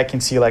 so I can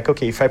see like,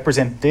 okay, if I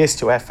present this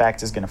to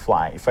FX, it's going to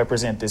fly. If I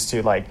present this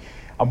to like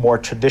a more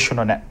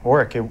traditional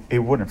network, it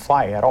wouldn't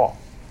fly at all.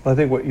 Well, I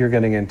think what you're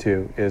getting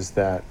into is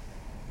that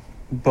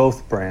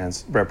both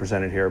brands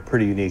represented here are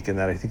pretty unique in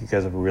that I think you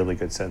guys have a really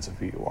good sense of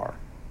who you are.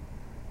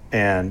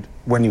 And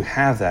when you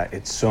have that,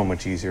 it's so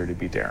much easier to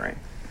be daring.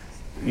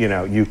 you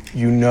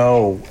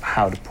know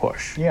how to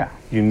push. Yeah.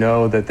 You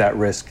know that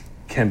risk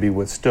can be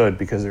withstood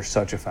because there's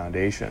such a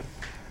foundation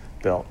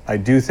built. I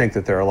do think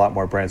that there are a lot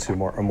more brands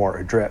who are more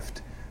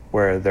adrift,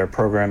 where their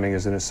programming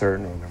isn't as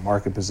certain, or their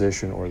market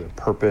position, or their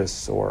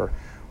purpose, or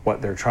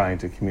what they're trying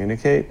to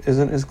communicate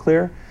isn't as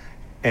clear.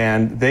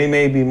 And they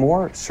may be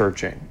more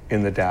searching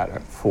in the data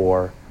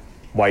for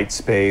white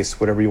space,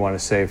 whatever you want to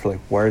say, for like,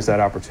 where's that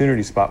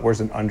opportunity spot? Where's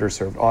an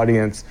underserved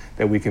audience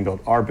that we can build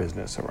our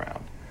business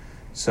around?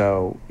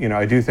 So,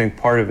 I do think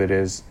part of it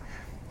is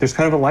there's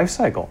kind of a life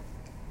cycle,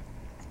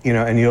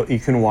 and you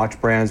can watch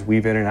brands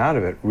weave in and out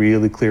of it,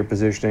 really clear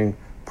positioning,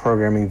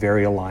 programming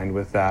very aligned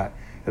with that,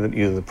 and then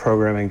either the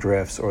programming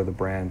drifts or the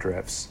brand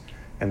drifts,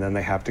 and then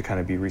they have to kind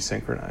of be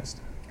resynchronized.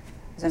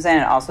 So I'm saying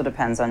it also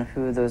depends on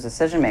who those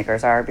decision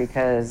makers are,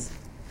 because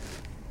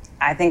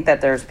I think that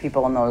there's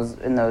people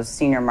in those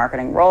senior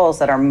marketing roles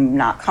that are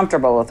not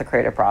comfortable with the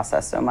creative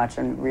process so much,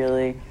 and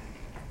really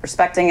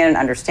respecting it and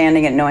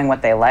understanding it, knowing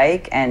what they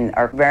like, and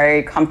are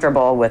very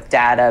comfortable with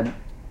data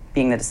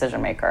being the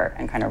decision maker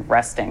and kind of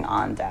resting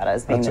on data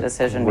as being the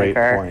decision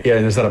maker. Point. Yeah,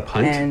 and is that a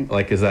punt?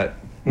 Is that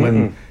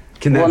when?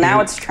 Can that now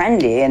it's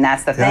trendy, and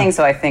that's the thing.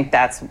 So I think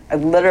that's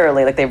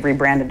literally, like, they've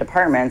rebranded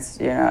departments.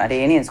 At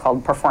A&E, it's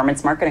called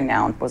performance marketing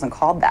now. It wasn't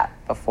called that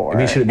before. I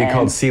mean, should it be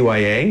called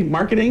CYA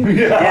marketing?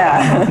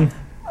 Yeah.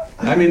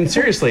 I mean,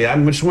 seriously,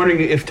 I'm just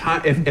wondering if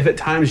at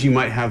times you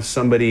might have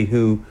somebody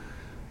who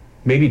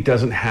maybe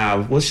doesn't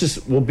have. I want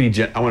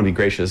to be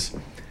gracious.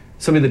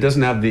 Somebody that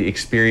doesn't have the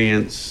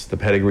experience, the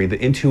pedigree, the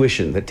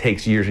intuition that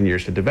takes years and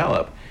years to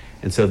develop,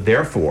 and so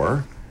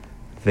therefore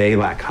they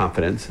lack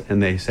confidence,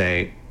 and they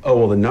say, oh,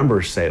 well, the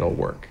numbers say it'll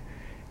work.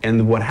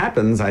 And what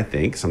happens, I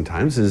think,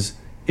 sometimes is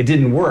it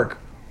didn't work.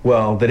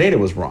 Well, the data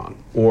was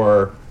wrong,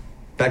 or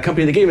that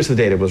company that gave us the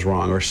data was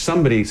wrong, or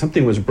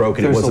something was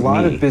broken. There's it wasn't a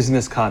lot me. of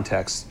business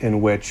contexts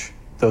in which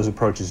those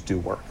approaches do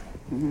work,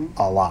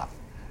 a lot.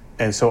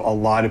 And so a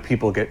lot of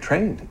people get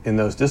trained in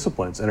those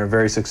disciplines and are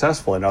very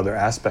successful in other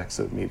aspects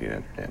of media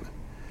and entertainment.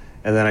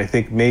 And then I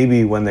think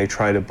maybe when they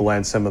try to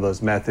blend some of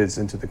those methods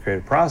into the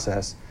creative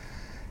process,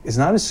 it's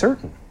not as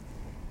certain,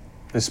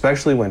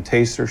 especially when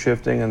tastes are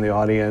shifting in the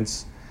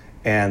audience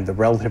and the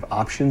relative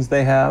options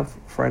they have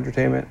for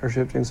entertainment are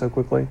shifting so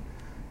quickly.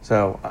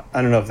 So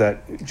I don't know if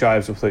that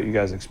jives with what you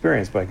guys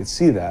experienced, but I could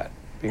see that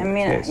being the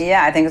case.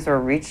 Yeah, I think as we're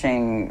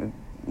reaching,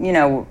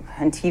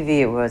 on TV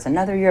it was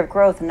another year of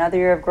growth, another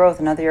year of growth,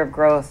 another year of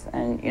growth,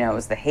 and it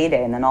was the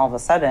heyday, and then all of a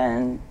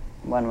sudden,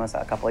 when was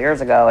that, a couple of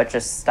years ago, it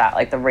just stopped,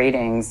 like the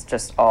ratings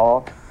just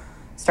all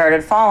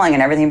started falling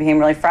and everything became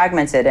really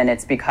fragmented, and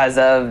it's because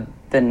of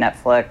the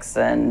Netflix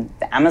and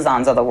the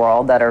Amazons of the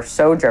world that are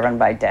so driven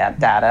by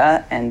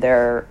data, and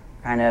they're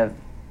kind of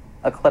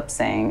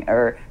eclipsing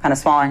or kind of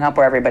swallowing up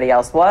where everybody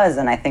else was.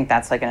 And I think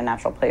that's like in a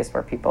natural place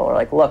where people are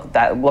like, look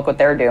what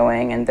they're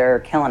doing, and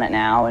they're killing it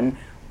now, and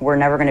we're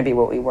never going to be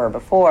what we were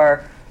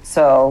before.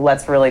 So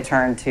let's really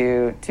turn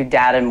to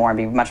data more and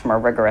be much more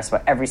rigorous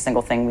about every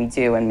single thing we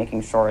do, and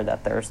making sure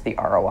that there's the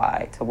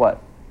ROI to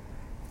what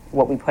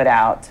we put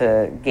out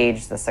to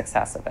gauge the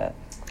success of it.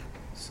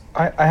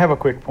 I have a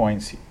quick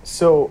point.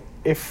 So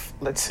if,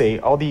 let's say,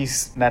 all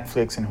these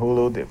Netflix and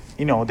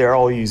Hulu, they're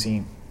all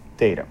using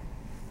data,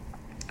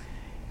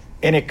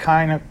 and it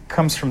kind of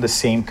comes from the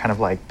same kind of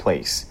like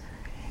place,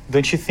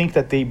 don't you think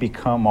that they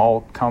become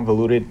all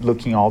convoluted,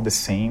 looking all the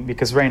same?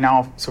 Because right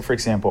now, so for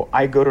example,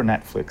 I go to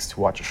Netflix to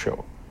watch a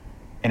show,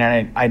 and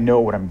I know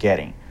what I'm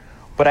getting,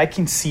 but I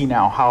can see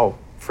now how,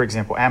 for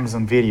example,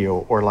 Amazon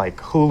Video or like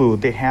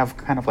Hulu, they have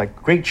kind of like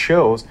great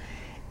shows,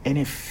 and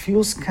it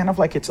feels kind of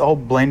like it's all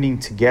blending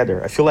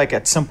together. I feel like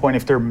at some point,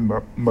 if they're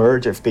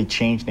merged, if they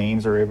change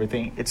names or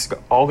everything, it's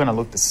all going to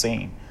look the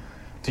same.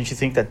 Don't you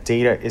think that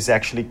data is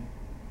actually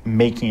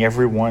making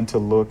everyone to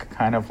look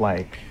kind of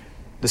like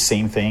the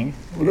same thing?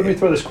 Well, let me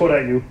throw this quote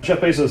at you. Jeff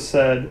Bezos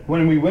said,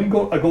 when we win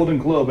a Golden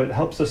Globe, it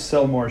helps us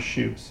sell more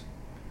shoes.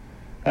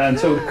 And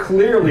so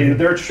clearly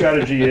their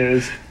strategy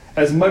is,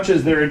 as much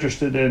as they're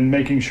interested in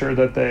making sure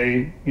that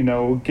they,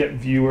 get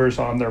viewers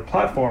on their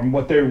platform,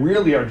 what they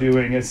really are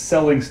doing is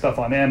selling stuff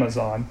on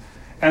Amazon,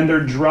 and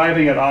they're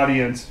driving an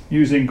audience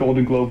using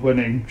Golden Globe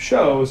winning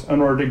shows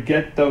in order to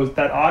get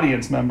that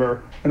audience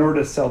member in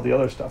order to sell the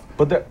other stuff.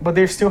 But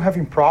they're still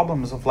having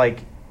problems of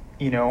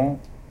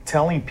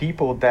telling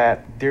people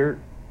that their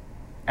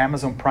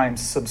Amazon Prime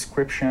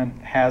subscription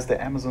has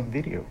the Amazon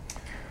Video.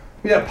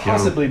 Yeah,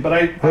 possibly, but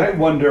I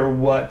wonder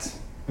what.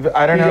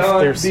 I don't know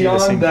if they're seeing the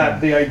same beyond that,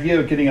 thing. the idea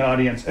of getting an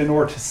audience in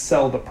order to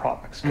sell the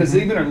products, because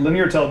even in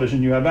linear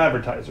television, you have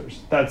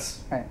advertisers.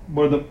 That's right.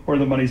 where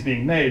the money's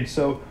being made.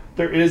 So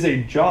there is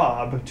a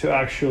job to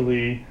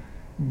actually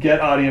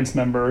get audience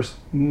members,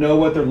 know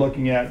what they're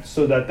looking at,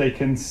 so that they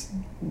can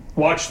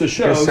watch the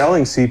shows. They're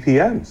selling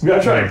CPMs.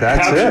 That's right.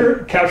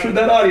 That's capture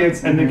that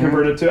audience and then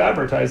convert it to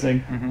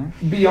advertising.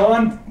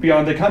 Beyond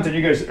the content,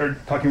 you guys are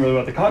talking really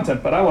about the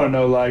content, but I want to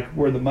know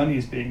where the money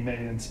is being made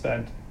and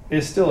spent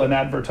is still in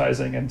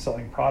advertising and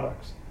selling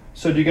products.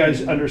 So do you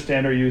guys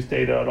understand or use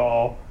data at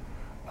all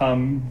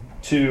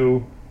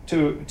to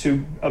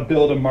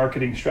build a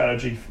marketing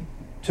strategy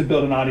to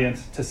build an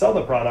audience to sell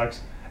the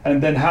products?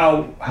 And then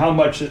how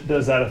much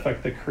does that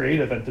affect the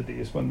creative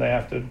entities when they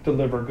have to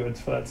deliver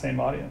goods for that same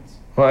audience?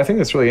 Well, I think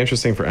that's really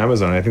interesting for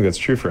Amazon. I think that's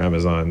true for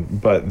Amazon,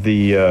 but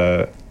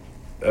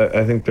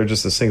I think they're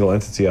just a single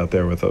entity out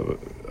there with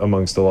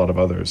amongst a lot of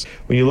others.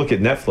 When you look at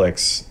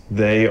Netflix,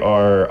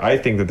 I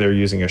think that they're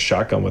using a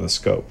shotgun with a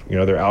scope.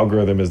 Their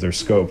algorithm is their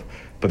scope,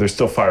 but they're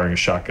still firing a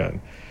shotgun.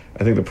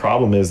 I think the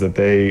problem is that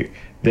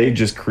they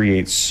just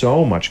create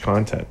so much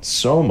content,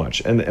 so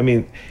much. And I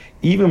mean,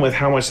 even with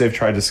how much they've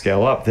tried to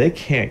scale up, they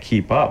can't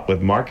keep up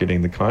with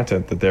marketing the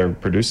content that they're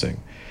producing.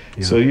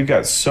 Yeah. So you've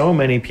got so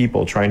many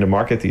people trying to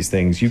market these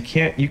things. You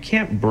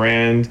can't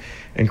brand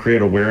and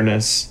create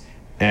awareness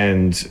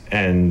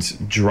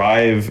and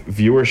drive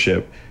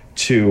viewership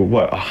to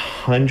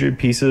 100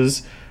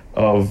 pieces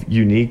of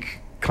unique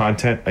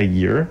content a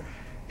year.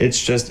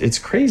 It's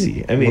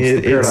crazy. I mean,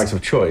 it's the paradox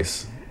of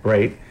choice,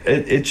 right?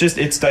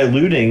 It's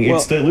diluting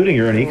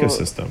your own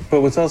ecosystem.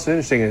 But what's also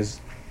interesting is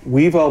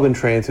we've all been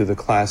trained through the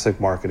classic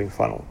marketing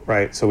funnel,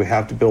 right? So we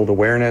have to build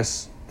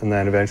awareness, and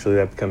then eventually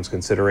that becomes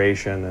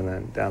consideration, and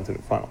then down through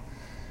the funnel.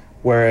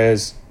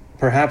 Whereas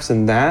perhaps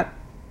in that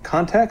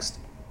context,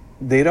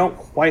 they don't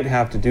quite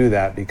have to do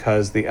that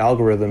because the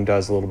algorithm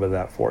does a little bit of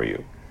that for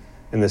you,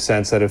 in the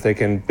sense that if they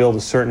can build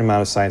a certain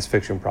amount of science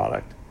fiction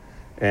product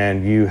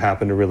and you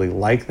happen to really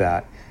like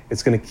that,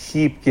 it's going to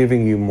keep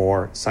giving you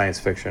more science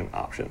fiction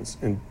options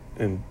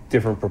in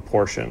different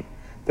proportion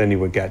than you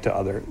would get to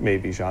other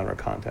maybe genre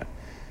content.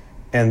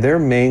 And their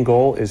main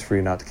goal is for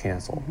you not to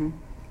cancel,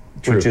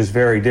 which is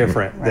very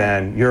different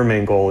than your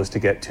main goal is to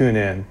get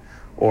TuneIn,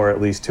 or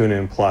at least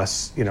TuneIn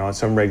Plus, on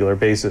some regular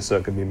basis, so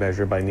it can be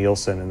measured by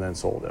Nielsen and then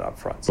sold it up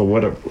front. So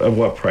at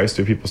what price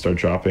do people start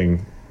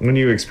dropping when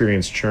you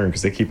experience churn?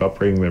 Because they keep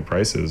upgrading their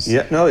prices.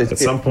 Yeah, no. At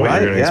some point,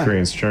 you're going to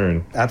experience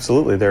churn.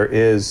 Absolutely,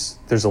 there's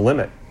a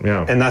limit.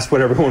 Yeah, and that's what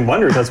everyone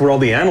wonders. That's what all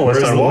the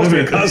analysts on Wall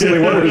Street constantly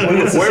wonder.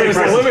 Where is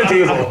the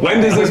limit?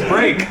 When does this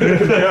break?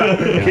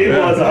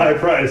 Cable has a high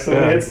price, so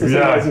when it hits the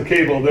same price of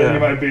cable, then you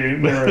might be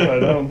near it.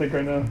 But I don't think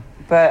right now.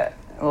 But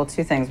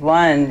two things.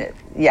 One,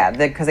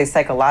 because they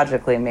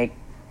psychologically make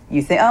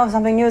you think, oh,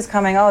 something new is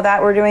coming. Oh,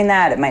 we're doing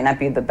that. It might not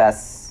be the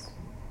best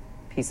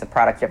piece of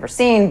product you've ever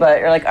seen, but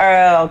you're like, oh,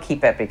 I'll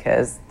keep it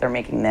because they're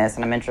making this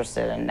and I'm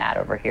interested in that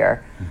over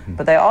here. Mm-hmm.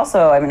 But they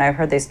also, I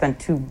heard they spent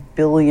 $2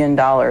 billion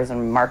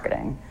in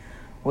marketing,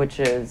 which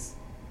is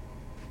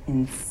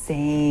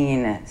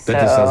insane. That just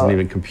doesn't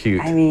even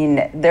compute.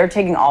 They're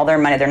taking all their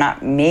money. They're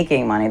not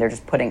making money. They're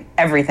just putting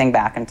everything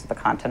back into the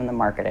content and the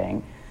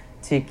marketing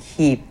to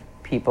keep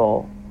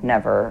people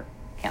never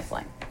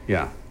canceling.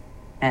 Yeah.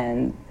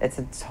 And it's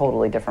a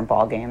totally different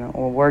ballgame than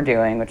what we're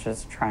doing, which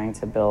is trying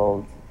to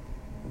build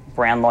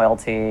brand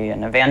loyalty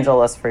and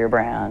evangelists for your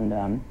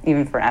brand,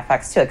 even for an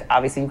FX too.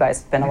 Obviously, you guys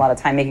spend a lot of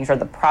time making sure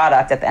the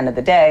product at the end of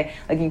the day,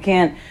 you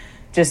can't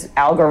just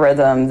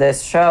algorithm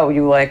this show.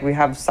 We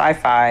have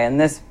sci-fi and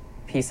this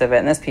piece of it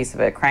and this piece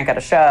of it, crank out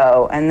a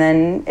show, and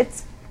then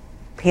it's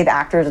pay the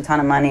actors a ton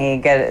of money,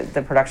 get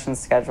the production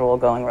schedule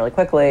going really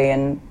quickly,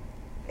 and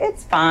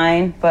it's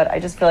fine, but I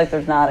just feel like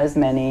there's not as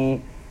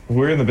many.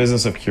 We're in the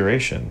business of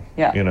curation.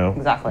 Yeah,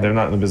 exactly. They're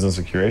not in the business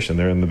of curation.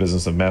 They're in the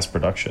business of mass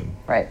production.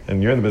 Right.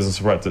 And you're in the business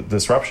of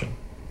disruption,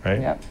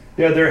 right? Yep.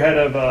 Yeah, their head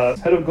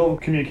of global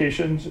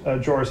communications,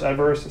 Joris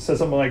Evers, says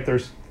something like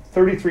there's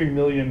 33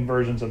 million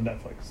versions of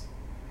Netflix.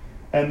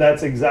 And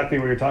that's exactly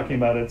what you're talking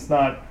about. It's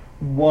not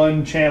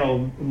one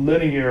channel,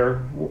 linear,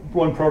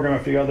 one program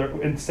after the other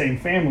in the same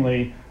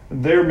family.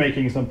 They're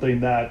making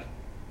something that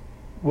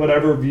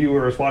whatever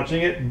viewer is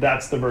watching it,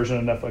 that's the version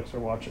of Netflix they're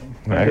watching.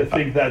 Right. And to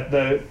think that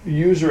the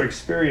user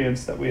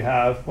experience that we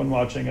have when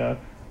watching a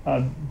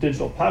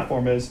digital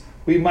platform is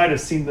we might have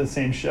seen the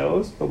same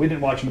shows, but we didn't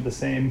watch them at the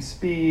same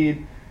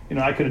speed.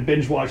 I could have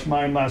binge watched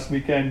mine last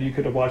weekend. You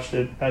could have watched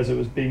it as it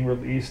was being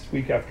released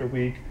week after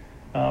week.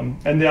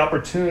 And the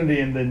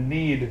opportunity and the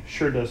need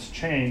sure does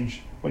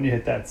change when you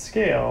hit that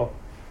scale.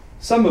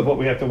 Some of what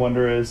we have to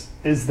wonder is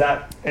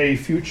that a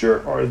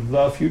future or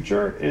the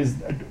future?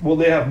 Will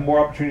they have more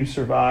opportunity to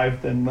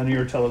survive than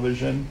linear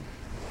television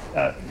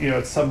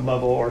at some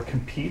level, or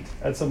compete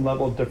at some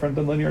level different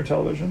than linear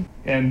television?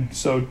 And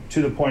so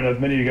to the point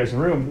of many of you guys in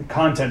the room,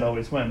 content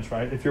always wins,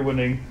 right? If you're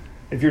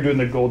doing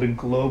the Golden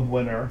Globe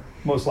winner,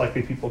 most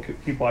likely people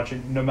keep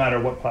watching no matter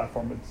what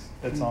platform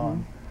it's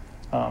on.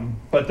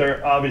 But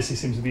there obviously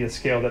seems to be a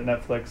scale that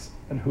Netflix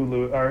and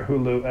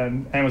Hulu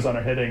and Amazon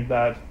are hitting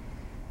that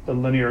the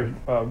linear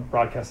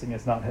broadcasting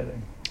is not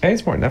hitting. And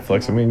it's more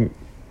Netflix.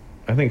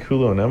 I think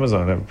Hulu and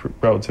Amazon are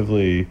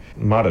relatively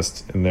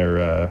modest in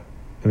their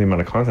in the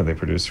amount of content they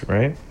produce,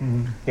 right?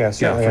 Mm-hmm. Yeah,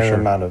 certainly for sure.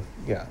 Amount of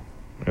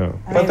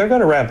But they're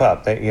going to ramp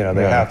up. They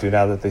have to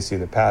now that they see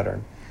the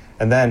pattern.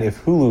 And then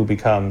if Hulu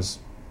becomes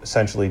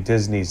essentially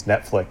Disney's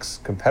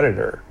Netflix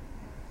competitor,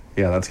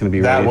 that's going to be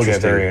really that will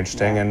interesting. get very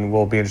interesting, and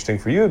will be interesting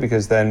for you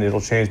because then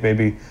it'll change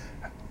maybe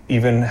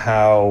even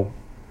how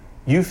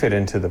you fit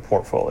into the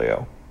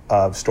portfolio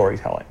of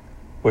storytelling,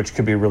 which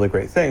could be a really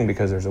great thing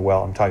because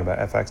I'm talking about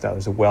FX now,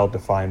 there's a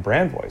well-defined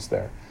brand voice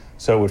there.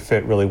 So it would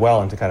fit really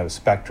well into kind of a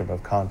spectrum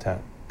of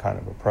content kind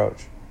of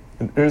approach.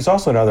 And there's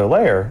also another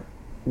layer,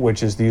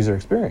 which is the user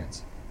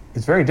experience.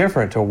 It's very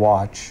different to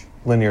watch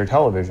linear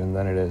television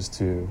than it is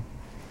to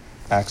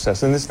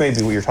access. And this may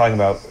be what you're talking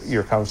about,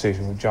 your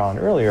conversation with John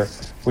earlier,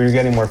 where you're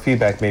getting more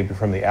feedback maybe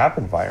from the app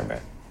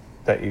environment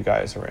that you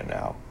guys are in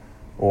now,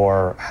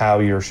 or how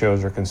your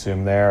shows are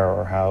consumed there,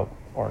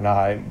 or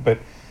not. But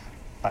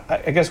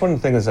I guess one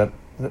of the things that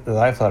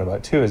I've thought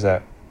about too is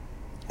that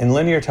in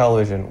linear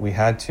television, we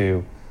had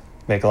to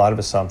make a lot of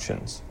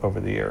assumptions over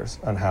the years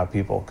on how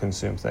people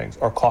consume things,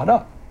 or caught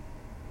up.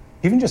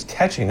 Even just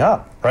catching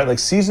up, right? Like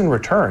season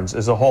returns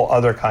is a whole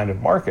other kind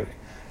of marketing,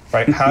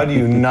 right? How do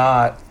you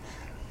not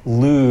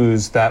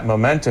lose that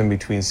momentum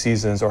between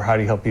seasons, or how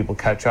do you help people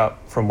catch up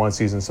from one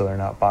season so they're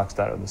not boxed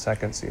out of the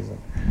second season?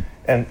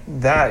 And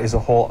that is a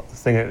whole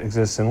thing that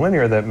exists in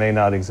linear that may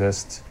not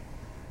exist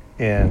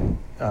in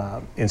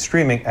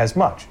streaming as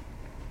much.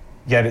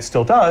 Yet it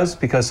still does,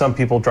 because some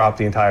people drop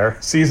the entire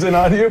season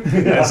on you,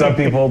 and some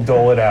people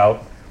dole it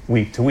out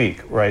week to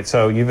week, right?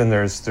 So even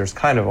there's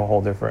kind of a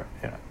whole different,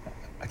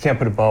 I can't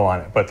put a bow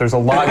on it, but there's a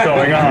lot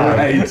going on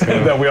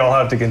that we all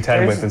have to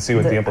contend with and see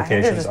what the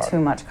implications I think there's just are.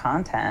 too much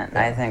content,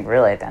 I think,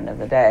 really, at the end of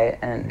the day.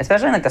 And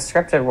especially in like the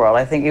scripted world,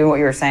 I think even what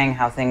you were saying,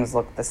 how things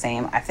look the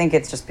same, I think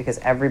it's just because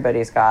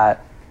everybody's got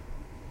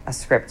a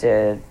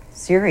scripted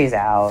series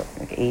out.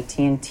 Like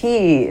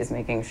AT&T is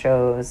making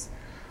shows,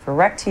 for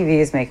Rec TV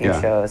is making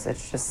shows.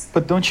 It's just...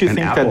 But don't you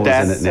think Apple's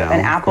that in it now, and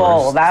of Apple,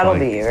 course. that'll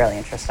Like- be really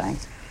interesting.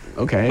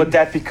 Okay. But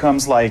that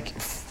becomes like,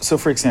 so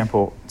for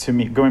example, to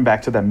me, going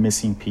back to that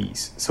missing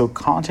piece. So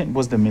content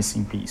was the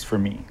missing piece for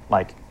me.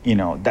 Like,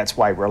 that's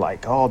why we're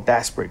like,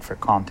 desperate for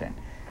content.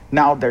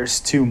 Now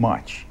there's too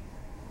much.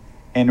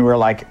 And we're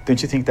like,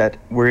 don't you think that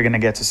we're going to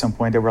get to some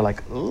point that we're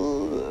like,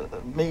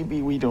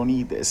 maybe we don't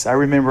need this? I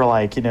remember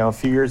like, a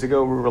few years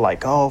ago, we were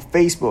like,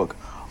 Facebook.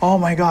 Oh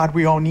my God,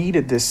 we all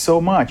needed this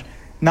so much.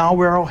 Now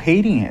we're all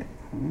hating it.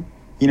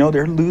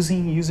 They're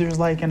losing users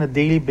like on a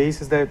daily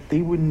basis that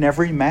they would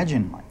never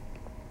imagine. Like,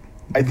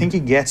 I think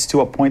it gets to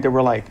a point that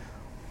we're like,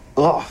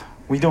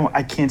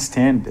 I can't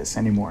stand this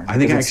anymore. I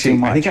think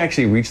I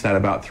actually reached that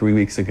about 3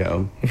 weeks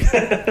ago.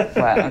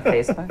 What, on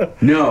Facebook?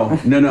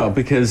 No,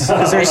 because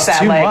There's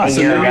sad too like much.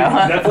 a year ago.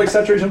 Netflix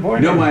saturation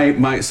point?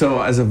 no,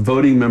 so as a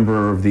voting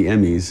member of the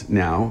Emmys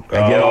now,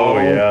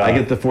 I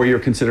get the 4-year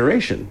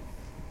consideration.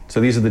 So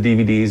these are the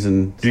DVDs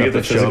and Do you get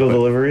the physical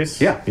deliveries?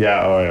 Yeah.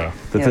 Yeah, oh yeah.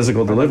 The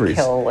physical deliveries.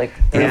 Kill like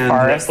And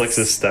forests.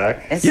 Netflix's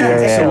stack. It's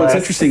Yeah. So what's ridiculous.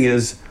 interesting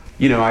is,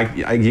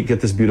 I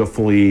get this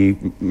beautifully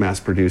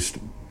mass-produced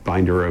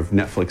binder of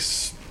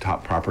Netflix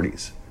top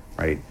properties,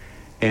 right?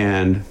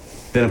 And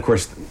then of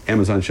course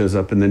Amazon shows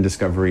up, and then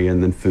Discovery,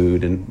 and then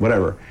Food, and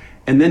whatever,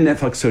 and then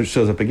Netflix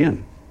shows up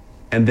again,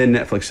 and then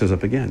Netflix shows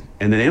up again,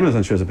 and then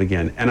Amazon shows up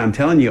again. And I'm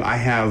telling you, I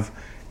have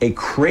a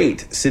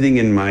crate sitting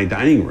in my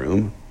dining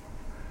room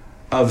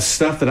of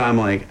stuff that I'm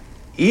like,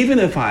 even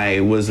if I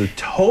was a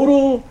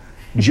total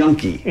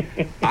junkie,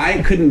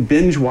 I couldn't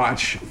binge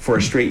watch for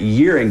a straight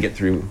year and get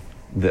through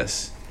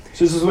this.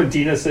 So this is what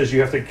Dina says,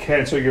 you have to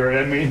cancel your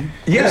Emmy.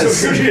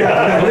 Yes. Believe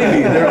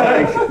me,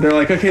 they're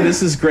like, okay,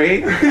 this is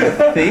great.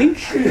 I think,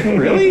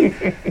 really?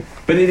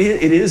 But it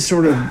is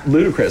sort of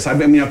ludicrous. I've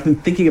been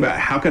thinking about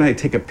how can I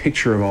take a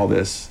picture of all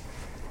this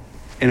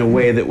in a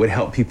way that would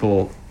help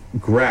people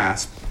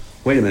grasp,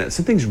 wait a minute,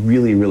 something's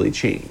really, really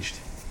changed.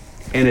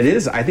 And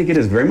I think it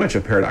is very much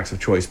a paradox of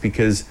choice,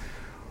 because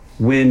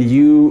when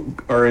you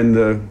are in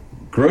the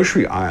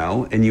grocery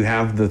aisle and you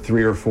have the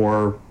 3 or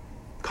 4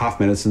 cough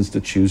medicines to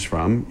choose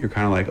from, you're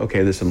kind of like,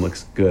 okay, this one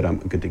looks good, I'm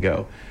good to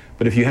go.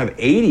 But if you have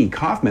 80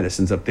 cough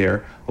medicines up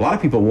there, a lot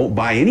of people won't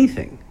buy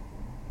anything.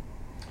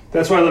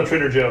 That's why I love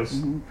Trader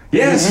Joe's.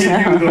 Yes. They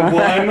give you the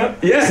one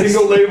Yes.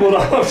 single labeled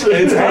option.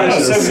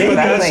 It's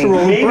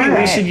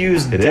Maybe we should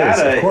use It is,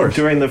 data of course.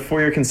 during the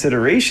for your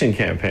consideration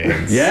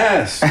campaigns.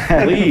 Yes,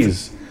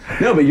 please.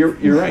 No, but you're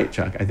right,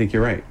 Chuck. I think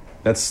you're right.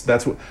 That's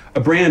what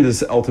a brand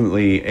is,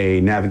 ultimately a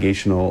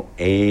navigational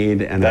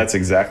aid, and That's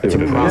exactly it's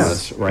what a it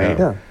promise, is. right?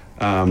 Yeah.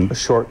 A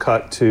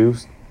shortcut to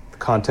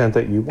content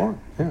that you want.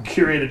 Yeah.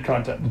 Curated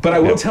content. But I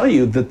will tell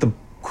you that the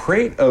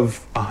crate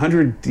of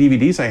 100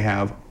 DVDs I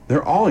have,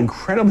 they're all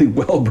incredibly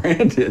well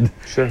branded.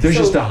 Sure. There's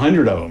just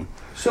 100 of them.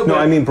 So, No,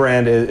 but- I mean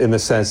brand in the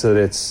sense that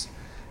it's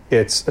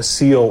a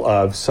seal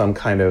of some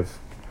kind of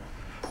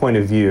point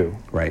of view.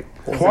 Right.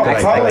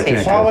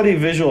 Quality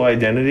visual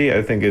identity,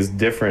 I think, is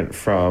different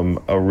from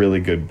a really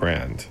good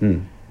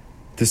brand.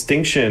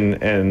 Distinction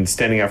and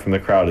standing out from the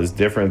crowd is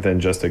different than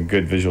just a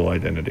good visual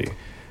identity.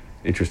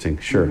 Interesting.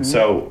 Sure.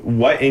 So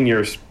what in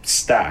your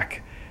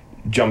stack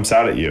jumps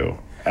out at you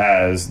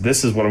as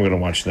this is what I'm going to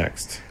watch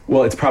next?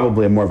 Well, it's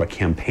probably more of a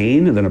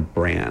campaign than a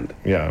brand.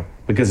 Yeah.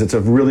 Because it's a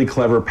really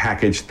clever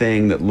packaged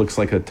thing that looks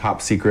like a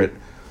top secret,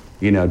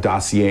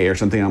 dossier or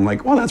something. I'm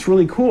like, well, that's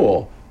really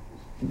cool.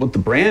 What the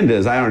brand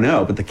is, I don't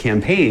know, but the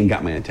campaign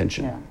got my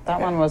attention. Yeah, that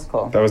one was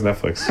cool. That was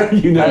Netflix. I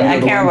can't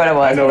remember what it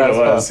was. I know but what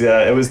that it was. cool.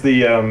 Yeah, it was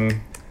the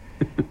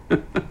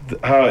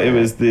it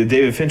was the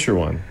David Fincher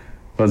one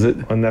Was it?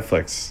 on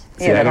Netflix.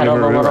 Yeah, that had all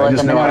the little I like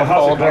just the know manila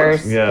House of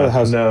Cards. folders. Yeah.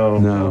 How's-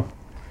 No.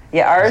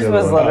 Yeah, ours The other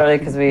was one. literally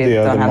because we The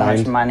don't other have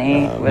much Mind,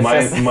 money. It was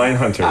just-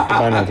 Mindhunter.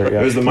 Mindhunter,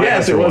 yeah. It was the Mindhunter.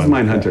 Yes, it was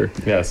one.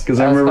 Mindhunter. Yes. Because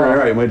I That was remember, cool.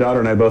 all right, my daughter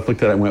and I both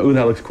looked at it and went, ooh,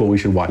 that looks cool. We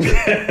should watch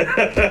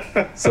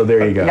it. So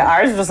there you go. Yeah,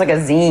 ours was just like a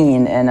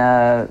zine in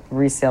a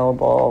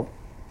resealable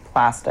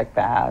plastic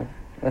bag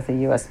with a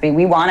USB.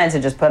 We wanted to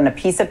just put in a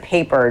piece of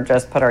paper,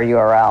 just put our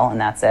URL, and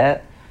that's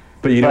it.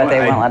 But you know But what?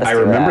 they won't let us I do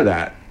remember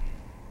that. that.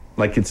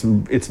 Like it's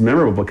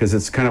memorable because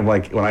it's kind of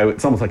like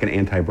it's almost like an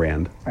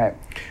anti-brand. Right.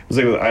 It was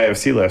like with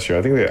IFC last year.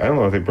 I think I don't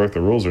know if they broke the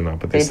rules or not,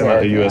 but they They sent out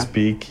a did, yeah.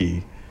 USB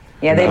key.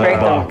 Yeah, they break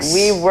box.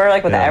 the. We were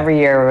like with Yeah. every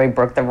year where we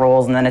broke the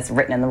rules, and then it's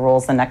written in the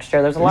rules the next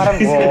year. There's a lot of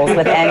rules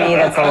with Emmy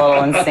that's a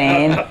little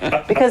insane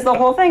because the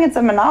whole thing, it's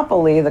a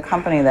monopoly. The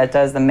company that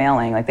does the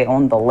mailing, like they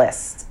own the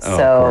list, Oh, of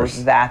so course.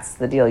 that's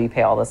the deal. You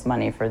pay all this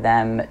money for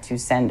them to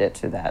send it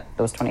to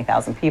those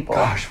 20,000 people.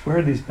 Gosh, where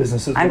are these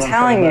businesses? I'm when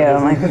telling talking you, about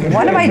I'm like, business?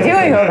 what am I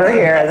doing over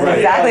here? That's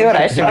exactly what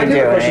I should I be do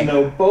have a question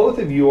doing. though. Both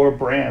of your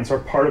brands are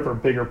part of a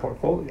bigger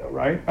portfolio,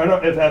 right? I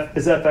don't know if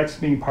is FX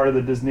being part of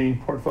the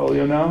Disney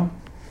portfolio now.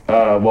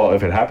 Well,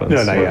 if it happens.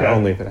 No, not yet. Okay.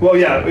 Only if it Well,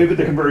 yeah, maybe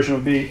the conversion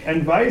would be.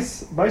 And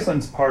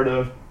Viceland's part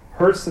of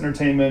Hertz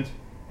Entertainment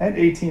and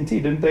AT&T.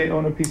 Didn't they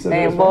own a piece of it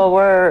as Well, well?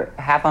 we're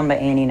half owned by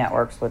A&E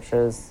Networks, which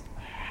is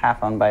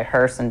half owned by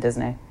Hearst and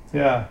Disney.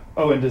 Yeah.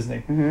 Oh, and Disney.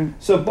 Mm-hmm.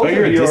 So both Oh,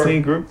 you're of a your Disney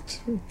group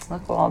too?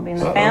 Look, we'll all be in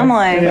the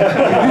family.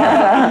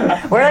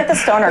 We're like the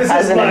stoner This is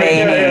cousin of like,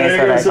 A&E, is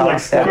what I so call like it.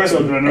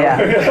 stepchildren,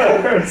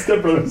 Yeah.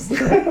 stepbrothers.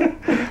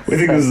 We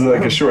think this is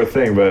like a short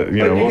thing, but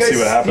But we'll see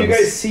what happens. Do you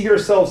guys see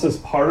yourselves as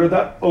part of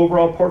that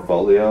overall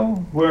portfolio,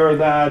 where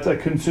that a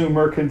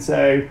consumer can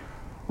say,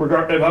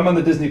 if I'm on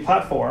the Disney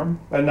platform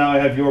and now I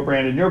have your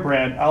brand and your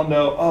brand, I'll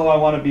know, oh, I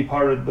want to be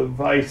part of the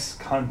Vice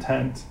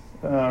content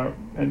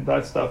and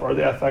that stuff, or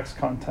the FX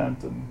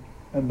content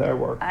and their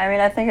work. I mean,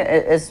 I think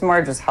it's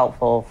more just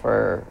helpful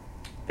for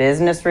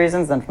business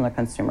reasons than from the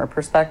consumer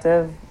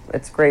perspective.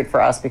 It's great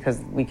for us because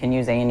we can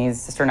use A&E's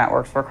sister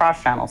networks for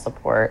cross-channel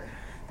support.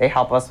 They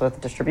help us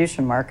with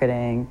distribution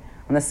marketing.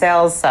 On the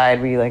sales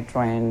side, we like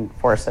join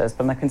forces,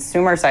 but on the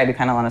consumer side, we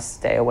kind of want to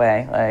stay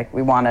away. Like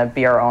we want to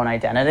be our own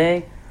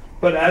identity.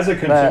 But as a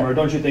consumer,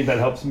 don't you think that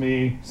helps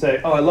me say,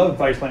 oh, I love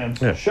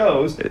Viceland's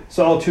shows,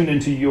 so I'll tune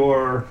into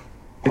your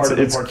part of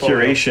the It's portfolio.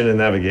 curation and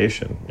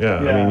navigation. Yeah.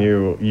 I Yeah.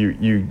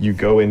 mean, you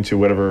go into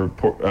whatever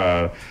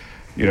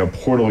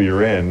portal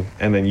you're in,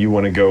 and then you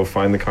want to go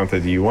find the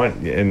content that you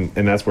want, and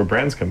that's where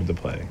brands come into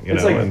play.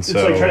 It's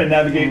like trying to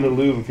navigate the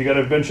Louvre. You got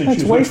to eventually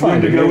choose which one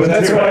to Wayfinder, go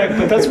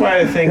with. That's why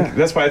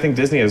I think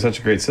Disney is such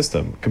a great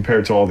system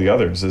compared to all the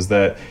others. Is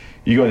that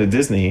you go into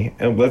Disney,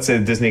 and let's say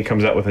Disney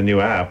comes out with a new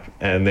app,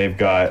 and they've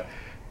got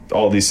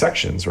all these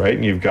sections, right?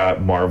 And you've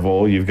got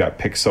Marvel, you've got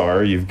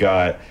Pixar, you've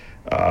got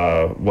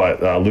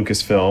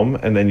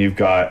Lucasfilm, and then you've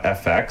got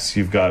FX,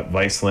 you've got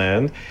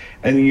Viceland,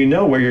 and you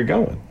know where you're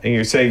going. And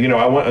you say,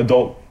 I want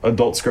adult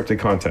scripted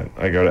content.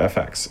 I go to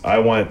FX. I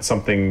want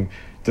something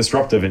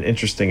disruptive and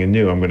interesting and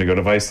new. I'm going to go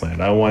to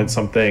Viceland. I want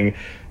something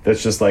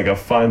that's just like a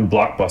fun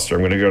blockbuster. I'm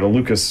going to go to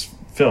Lucasfilm.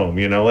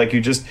 Like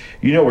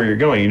you know where you're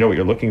going. You know what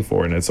you're looking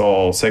for, and it's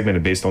all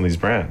segmented based on these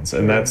brands.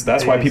 And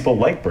that's why people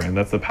like brand.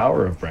 That's the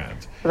power of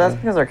brand. But that's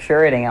because they're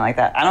curating it like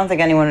that. I don't think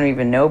anyone would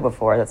even know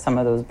before that some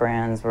of those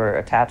brands were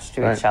attached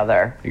to each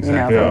other.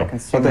 Exactly. From Yeah. the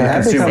consumer But they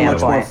have become much more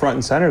standpoint. front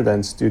and center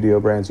than studio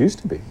brands used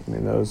to be. I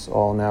mean, those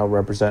all now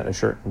represent a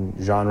certain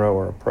genre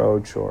or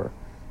approach or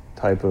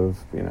type of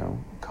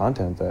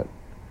content that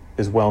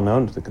is well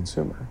known to the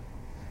consumer.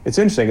 It's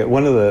interesting.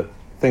 One of the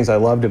things I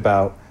loved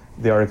about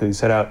the article you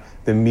set out,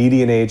 the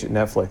median age at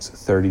Netflix,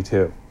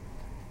 32.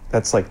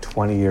 That's like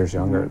 20 years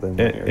younger than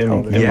your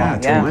television. Yeah,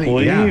 Yeah. 20.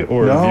 Employee Yeah.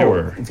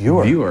 or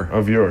viewer? Viewer.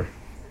 A viewer.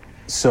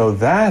 So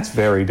that's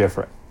very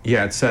different.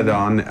 Yeah, it said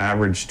on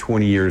average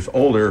 20 years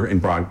older in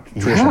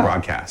traditional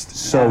broadcast.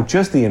 So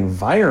just the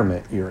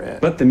environment you're in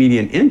But the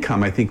median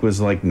income, I think,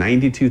 was like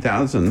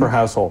 92,000. for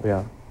household,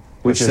 yeah.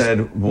 which is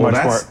said, well,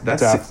 much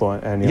that's more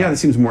affluent. And yeah, that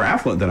seems more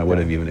affluent than I would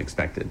have even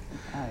expected.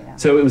 Oh, yeah.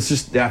 So it was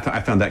just, I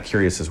found that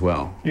curious as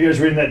well. You guys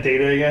reading that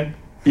data again?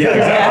 Yeah,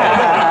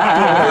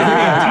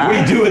 exactly. What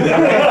do you do with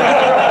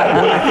that?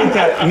 what I think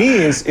that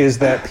means is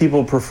that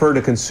people prefer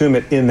to consume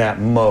it in that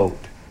mode,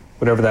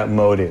 whatever that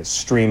mode is.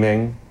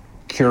 Streaming,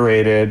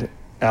 curated,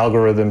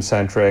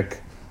 algorithm-centric.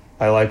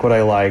 I like what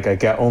I like. I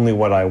get only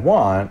what I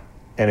want,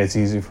 and it's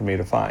easy for me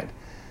to find.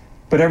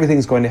 But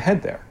everything's going to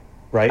head there,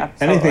 right?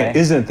 Absolutely. Anything that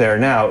isn't there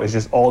now is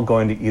just all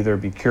going to either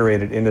be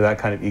curated into that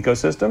kind of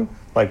ecosystem,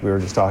 like we were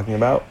just talking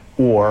about,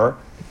 or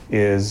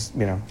is,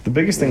 The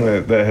biggest thing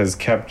that has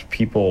kept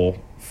people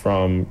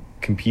from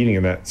competing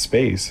in that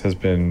space has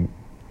been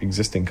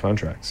existing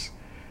contracts.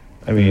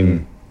 I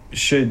mean,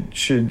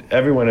 should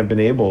everyone have been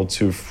able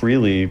to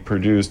freely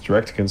produce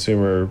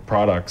direct-to-consumer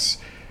products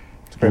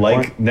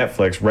like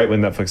Netflix right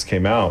when Netflix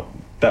came out?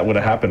 That would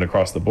have happened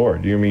across the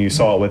board. You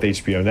saw it with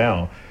HBO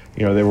Now.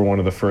 They were one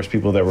of the first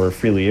people that were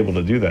freely able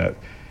to do that.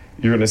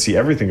 You're going to see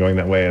everything going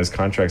that way as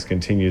contracts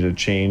continue to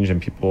change and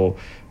people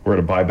were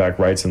to buy back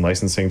rights and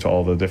licensing to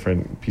all the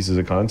different pieces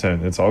of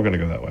content. It's all going to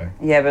go that way.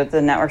 Yeah, but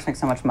the networks make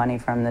so much money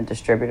from the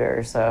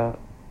distributors, so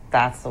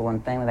that's the one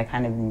thing where they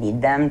kind of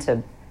need them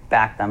to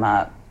back them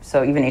up.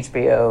 So even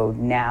HBO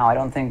now, I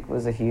don't think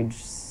was a huge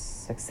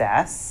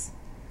success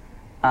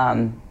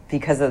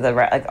because of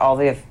all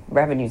the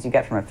revenues you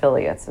get from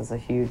affiliates is a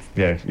huge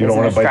you don't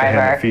want to bite the hand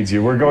that feeds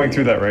you. We're going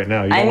through that right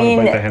now. You don't want to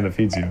bite the hand that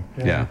feeds you.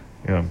 Yeah.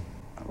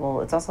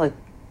 Well, it's also like,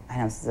 I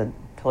know this is a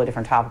totally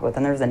different topic, but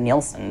then there's a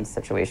Nielsen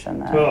situation.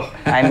 That, Ugh.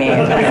 I mean,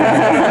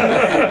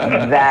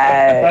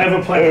 that I have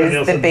a plan for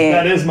Nielsen.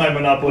 That is my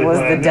monopoly plan.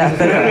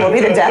 Will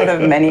be the death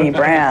of many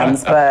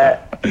brands,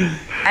 but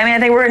I mean, I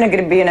think we're going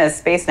to be in a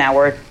space now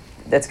where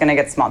it's going to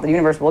get small. The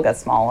universe will get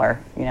smaller.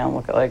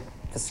 Look at like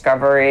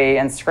Discovery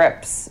and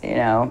Scripps.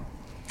 There's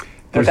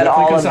look at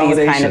all of these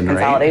kind of right?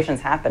 consolidations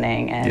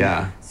happening,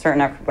 and certain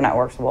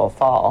networks will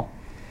fall.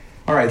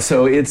 All right,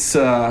 so it's.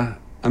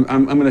 I'm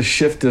going to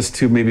shift this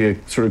to maybe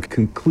a sort of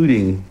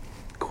concluding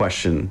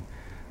question.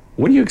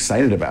 What are you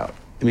excited about?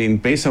 I mean,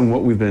 based on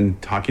what we've been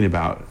talking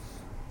about,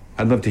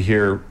 I'd love to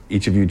hear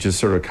each of you just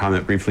sort of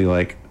comment briefly,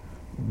 like,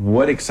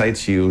 what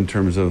excites you in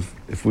terms of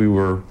if we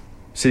were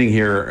sitting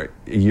here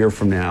a year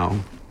from now,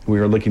 we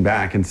were looking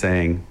back and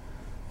saying,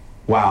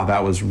 wow,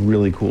 that was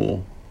really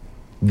cool.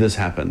 This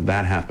happened,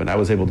 that happened. I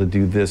was able to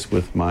do this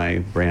with my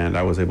brand.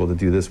 I was able to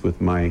do this with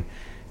my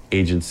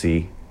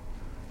agency.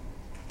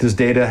 Does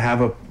data have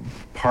a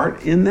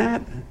part in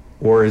that?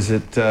 Or is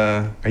it,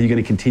 are you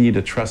going to continue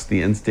to trust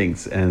the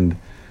instincts and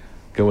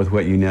go with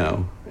what you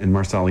know? And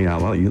Marcel, I'll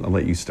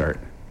let you start.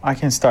 I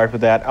can start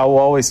with that. I will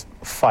always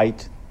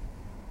fight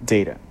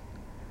data.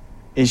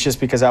 It's just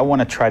because I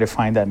want to try to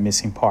find that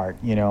missing part.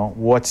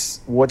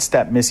 What's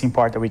that missing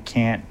part that we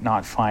can't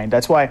not find?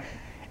 That's why,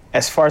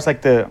 as far as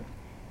like the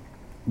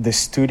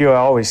studio, I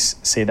always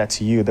say that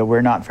to you, that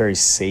we're not very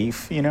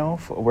safe.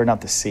 We're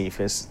not the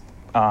safest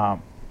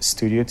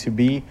studio to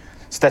be.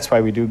 So that's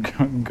why we do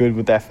good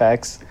with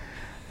FX,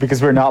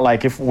 because we're not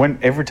like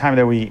every time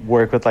that we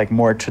work with like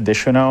more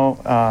traditional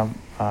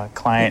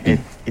client,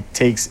 it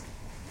takes.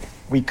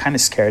 We kind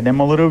of scared them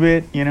a little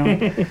bit,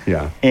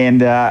 Yeah. And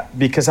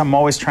because I'm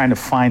always trying to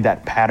find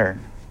that pattern.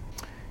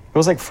 It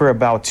was like for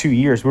about 2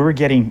 years, we were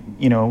getting,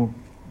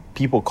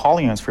 people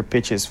calling us for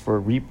pitches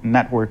for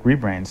network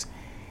rebrands.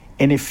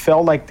 And it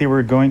felt like they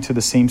were going to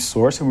the same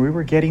source and we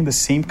were getting the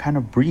same kind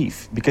of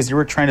brief because they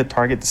were trying to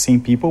target the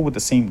same people with the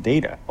same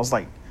data. I was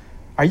like,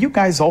 are you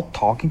guys all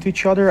talking to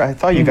each other? I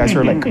thought you guys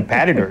were like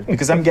competitors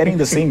because I'm getting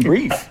the same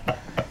brief.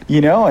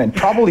 And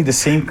probably the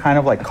same kind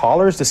of like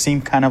callers, the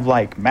same kind of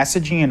like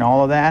messaging and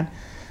all of that.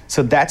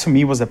 So that to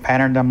me was a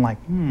pattern that I'm like,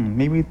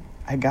 maybe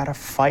I gotta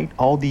fight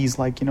all these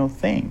like,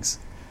 things,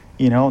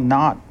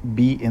 not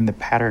be in the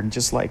pattern,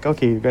 just like,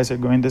 okay, you guys are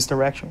going this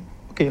direction.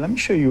 Okay, let me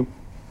show you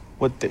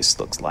what this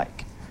looks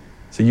like.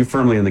 So you're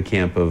firmly in the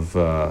camp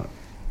of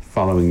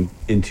following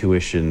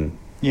intuition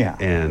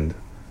and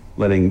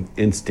letting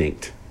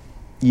instinct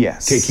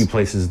take you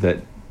places that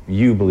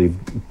you believe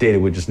data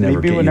would just never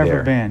get you there. Maybe it would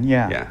never been,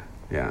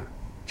 Yeah.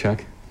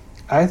 Chuck?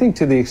 I think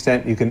to the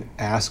extent you can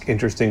ask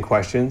interesting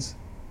questions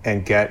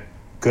and get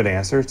good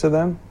answers to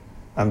them,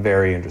 I'm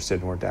very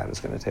interested in where data is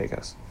going to take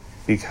us.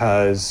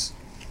 Because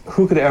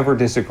who could ever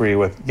disagree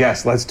with,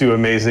 yes, let's do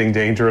amazing,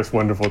 dangerous,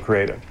 wonderful,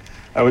 creative?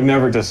 I would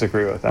never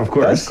disagree with that. Of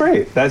course. That's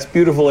great. That's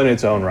beautiful in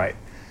its own right.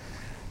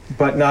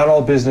 But not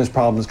all business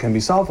problems can be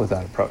solved with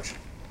that approach.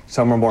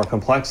 Some are more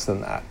complex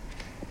than that.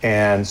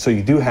 And so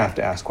you do have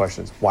to ask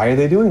questions. Why are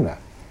they doing that?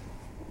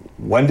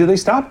 When do they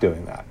stop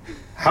doing that?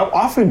 How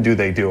often do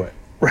they do it,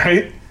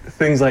 right?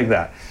 Things like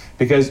that.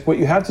 Because what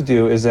you have to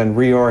do is then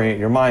reorient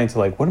your mind to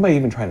like, what am I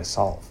even trying to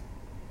solve,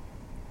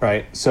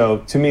 right? So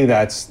to me,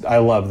 I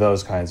love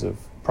those kinds of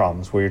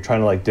problems where you're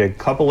trying to like dig a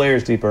couple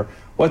layers deeper.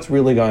 What's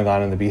really going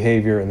on in the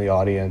behavior in the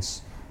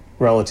audience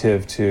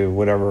relative to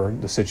whatever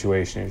the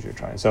situation is you're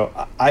trying. So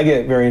I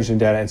get very interested in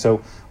data. And so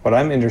what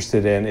I'm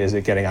interested in is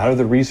it getting out of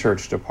the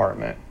research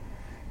department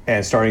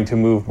and starting to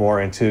move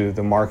more into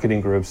the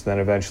marketing groups, then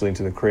eventually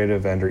into the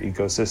creative vendor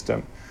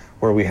ecosystem,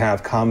 where we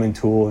have common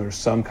tools or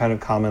some kind of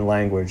common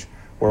language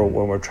where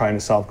when we're trying to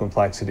solve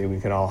complexity, we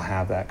can all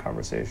have that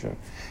conversation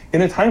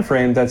in a time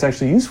frame that's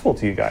actually useful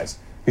to you guys,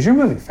 because you're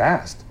moving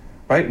fast,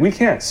 right? We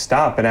can't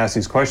stop and ask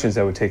these questions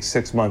that would take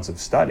 6 months of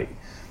study.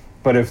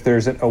 But if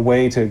there's a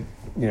way to,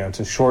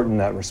 to shorten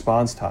that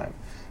response time,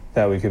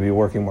 that we could be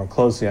working more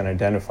closely on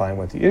identifying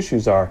what the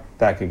issues are,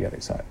 that could get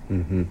exciting.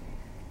 Mm-hmm.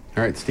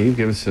 All right, Steve,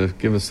 give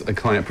us a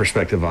client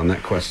perspective on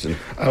that question.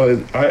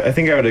 I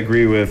think I would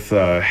agree with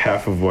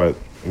half of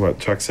what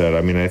Chuck said.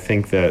 I mean, I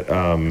think that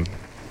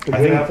I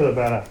think half of the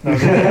bad half. No.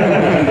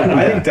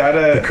 I think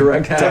data, the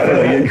correct half or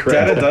the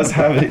incorrect data does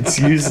have its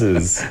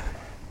uses.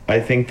 I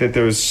think that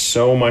there's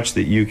so much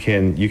that you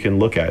can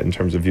look at in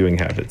terms of viewing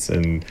habits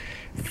and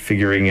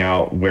figuring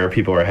out where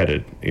people are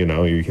headed.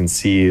 You can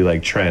see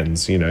like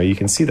trends, you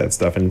can see that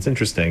stuff and it's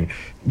interesting.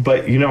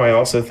 But, I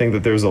also think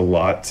that there's a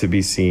lot to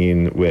be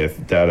seen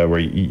with data where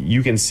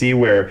you can see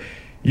where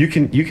you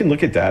can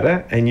look at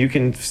data and you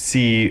can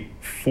see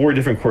 4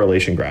 different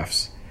correlation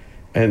graphs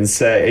and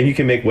you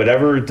can make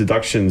whatever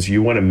deductions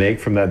you want to make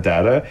from that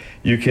data,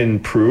 you can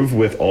prove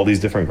with all these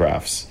different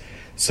graphs.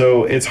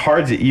 So it's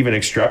hard to even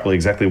extrapolate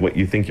exactly what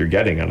you think you're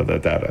getting out of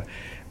that data.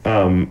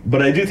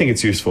 But I do think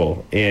it's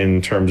useful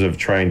in terms of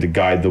trying to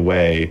guide the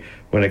way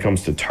when it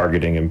comes to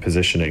targeting and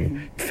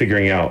positioning,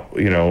 figuring out,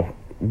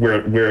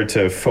 where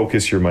to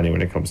focus your money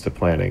when it comes to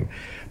planning.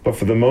 But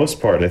for the most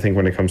part, I think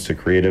when it comes to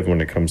creative, when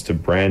it comes to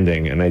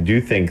branding, and I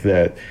do think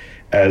that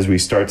as we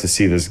start to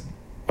see this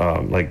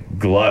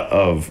glut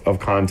of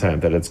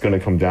content, that it's going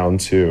to come down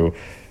to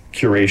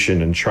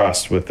curation and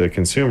trust with the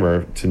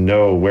consumer to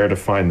know where to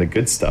find the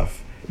good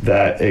stuff,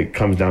 that it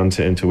comes down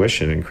to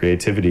intuition and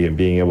creativity and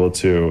being able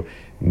to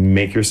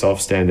make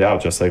yourself stand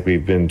out, just like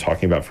we've been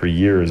talking about for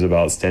years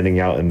about standing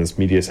out in this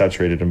media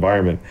saturated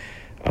environment.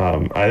 I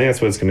think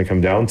that's what it's going to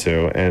come down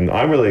to, and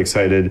I'm really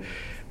excited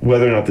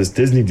whether or not this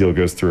Disney deal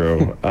goes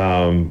through.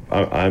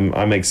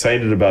 I'm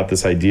excited about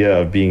this idea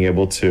of being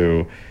able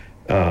to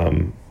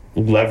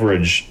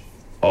leverage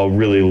a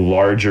really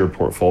larger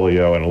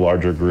portfolio and a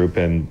larger group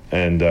and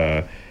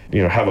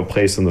have a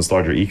place in this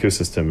larger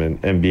ecosystem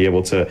and be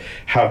able to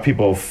have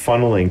people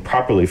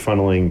properly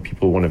funneling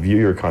people who want to view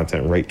your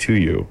content right to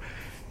you,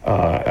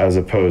 as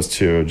opposed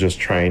to just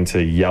trying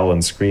to yell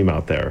and scream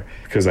out there.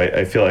 Because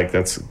I feel like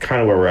that's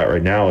kind of where we're at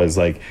right now, is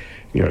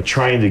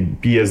trying to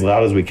be as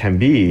loud as we can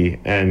be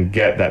and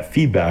get that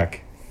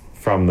feedback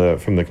from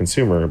the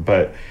consumer.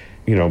 But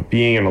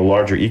being in a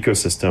larger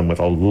ecosystem with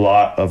a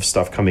lot of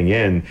stuff coming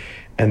in,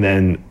 and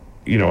then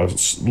a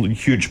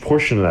huge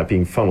portion of that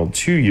being funneled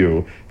to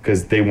you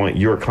because they want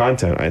your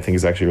content, I think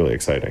is actually really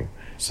exciting.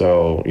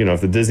 So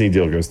if the Disney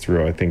deal goes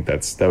through, I think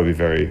that would be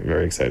very,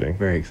 very exciting.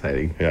 Very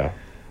exciting. Yeah.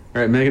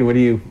 All right, Megan, what are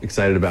you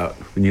excited about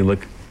when you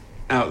look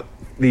out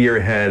the year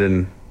ahead?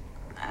 And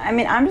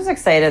I'm just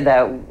excited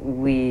that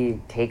we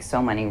take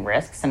so many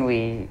risks, and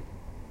we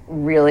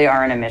really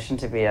are in a mission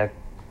to be a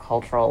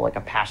cultural,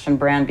 a passion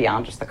brand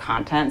beyond just the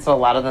content. So a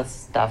lot of the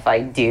stuff I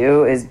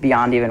do is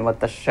beyond even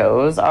what the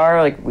shows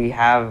are. We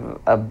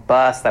have a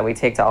bus that we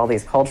take to all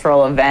these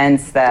cultural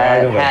events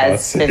that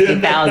has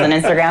 50,000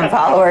 Instagram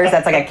followers.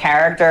 That's like a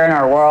character in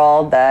our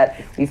world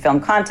that we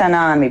film content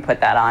on. We put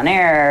that on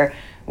air.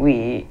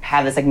 We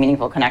have this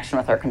meaningful connection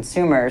with our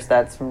consumers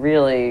that's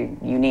really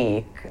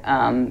unique.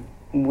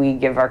 We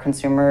give our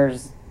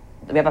consumers,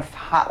 we have a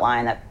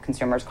hotline that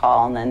consumers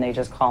call, and then they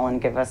just call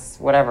and give us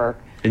whatever.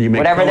 And you make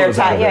whatever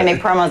they're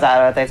make promos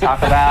out of it. They talk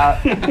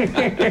about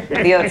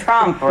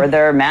Trump, or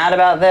they're mad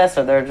about this,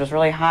 or they're just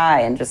really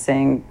high and just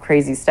saying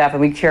crazy stuff.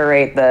 And we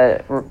curate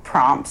the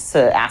prompts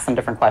to ask them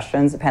different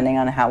questions depending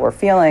on how we're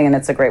feeling. And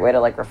it's a great way to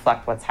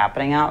reflect what's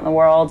happening out in the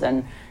world.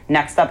 And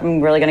next up,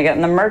 I'm really going to get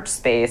in the merch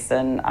space.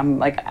 And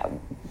I'm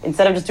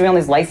instead of just doing all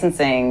these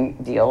licensing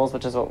deals,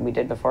 which is what we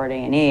did before at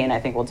A&E, and I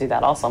think we'll do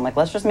that also. I'm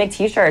let's just make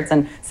t-shirts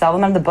and sell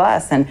them out of the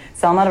bus and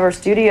sell them out of our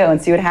studio and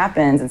see what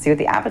happens and see what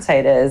the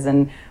appetite is.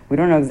 And we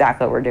don't know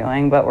exactly what we're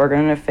doing, but we're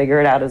going to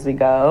figure it out as we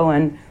go.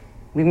 And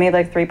we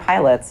made 3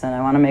 pilots, and I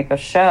want to make a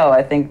show.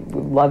 I think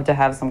we'd love to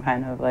have some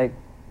kind of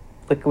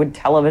liquid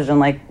television,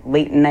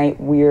 late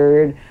night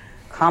weird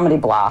comedy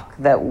block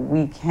that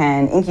we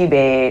can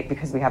incubate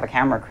because we have a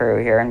camera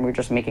crew here and we're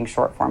just making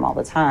short form all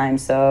the time.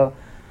 So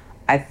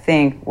I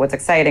think what's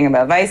exciting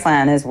about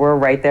Viceland is we're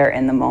right there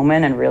in the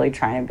moment and really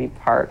trying to be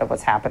part of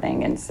what's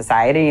happening in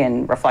society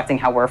and reflecting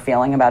how we're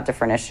feeling about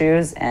different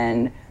issues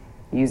and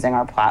using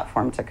our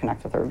platform to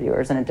connect with our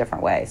viewers in a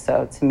different way.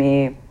 So to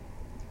me,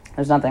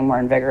 there's nothing more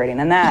invigorating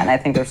than that. And I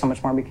think there's so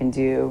much more we can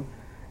do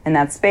in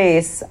that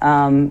space.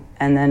 And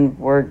then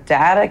where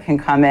data can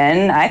come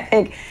in, I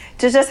think,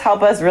 to just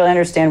help us really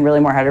understand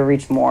really more how to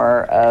reach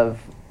more of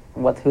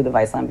who the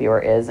Viceland viewer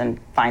is and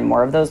find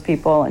more of those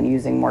people and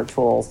using more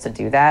tools to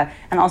do that.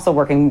 And also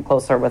working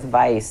closer with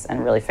Vice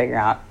and really figuring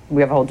out,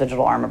 we have a whole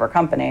digital arm of our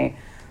company,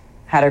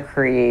 how to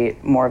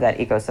create more of that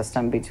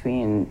ecosystem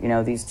between,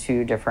 these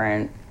two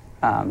different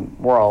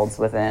worlds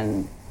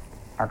within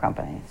our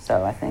company.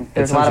 So I think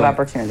there's a lot of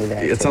opportunity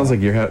there. It sounds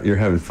like you're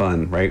having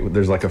fun, right?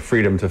 There's a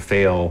freedom to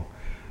fail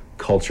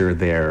culture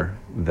there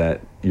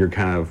that you're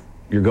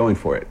going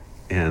for it.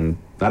 And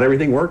not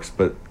everything works,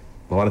 but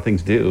a lot of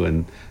things do,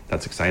 and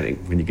that's exciting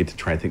when you get to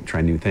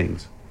try new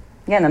things.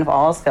 Yeah, and then if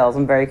all else fails,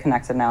 I'm very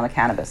connected now in the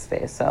cannabis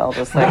space, so I'll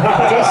just ditch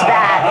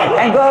that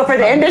and go for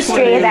the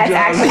industry that's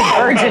actually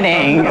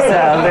burgeoning.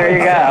 So there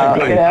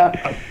you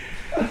go.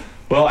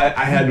 Well,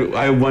 I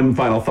had one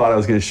final thought I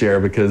was going to share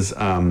because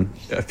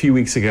a few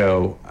weeks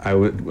ago I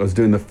was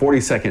doing the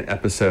 42nd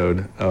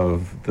episode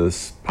of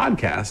this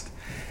podcast,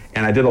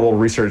 and I did a little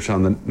research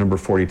on the number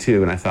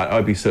 42, and I thought,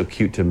 it'd be so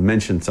cute to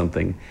mention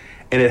something,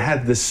 and it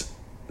had this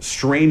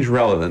strange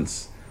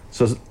relevance.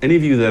 So any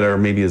of you that are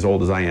maybe as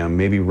old as I am,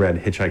 maybe read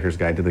Hitchhiker's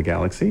Guide to the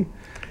Galaxy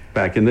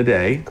back in the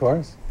day. Of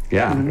course.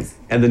 Yeah.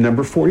 Mm-hmm. And the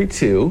number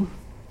 42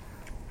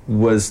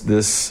 was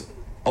this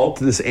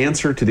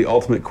answer to the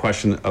ultimate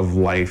question of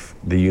life,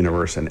 the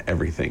universe, and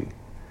everything.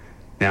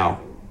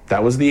 Now,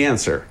 that was the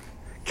answer,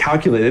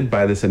 calculated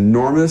by this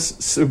enormous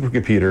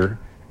supercomputer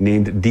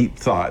named Deep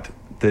Thought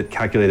that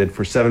calculated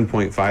for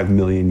 7.5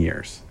 million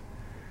years.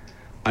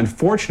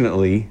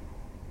 Unfortunately,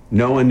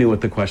 No one knew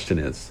what the question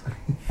is.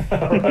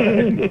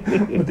 Right.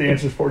 But the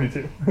answer is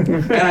 42. And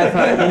I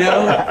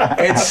thought,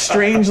 it's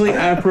strangely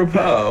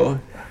apropos,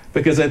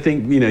 because I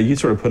think, you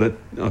sort of put a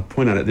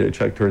point on it there,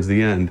 Chuck, towards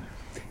the end,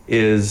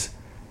 is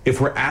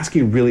if we're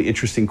asking really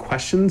interesting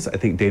questions, I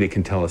think data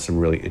can tell us some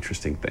really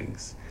interesting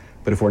things.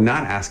 But if we're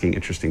not asking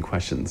interesting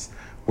questions,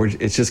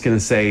 it's just going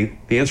to say,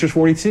 the answer is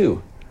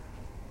 42.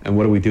 And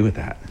what do we do with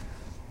that?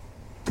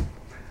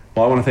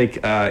 Well, I want to thank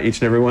each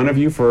and every one of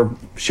you for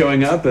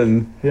showing up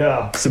and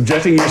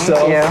subjecting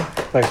yourself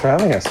Thanks for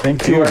having us.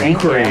 to our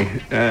inquiry.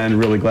 And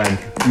really glad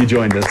you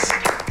joined us.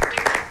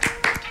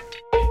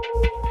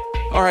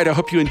 All right, I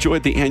hope you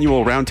enjoyed the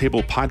annual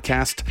Roundtable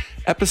podcast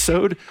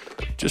episode.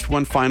 Just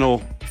one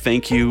final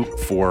thank you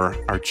for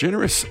our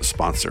generous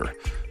sponsor,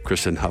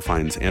 Kristen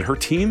Huffines and her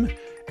team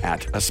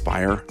at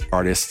Aspire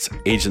Artists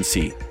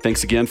Agency.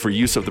 Thanks again for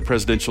use of the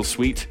Presidential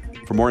Suite.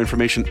 For more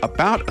information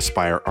about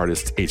Aspire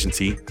Artists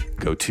Agency,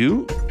 go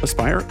to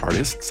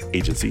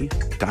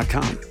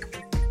aspireartistsagency.com.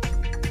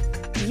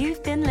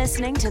 You've been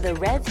listening to the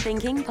Rev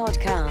Thinking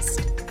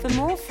Podcast. For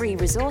more free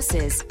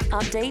resources,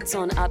 updates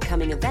on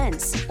upcoming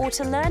events, or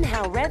to learn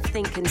how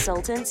RevThink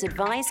consultants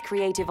advise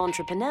creative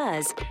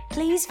entrepreneurs,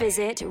 please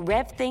visit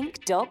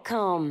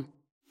revthink.com.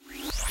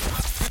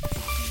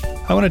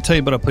 I want to tell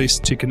you about a place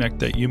to connect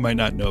that you might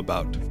not know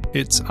about.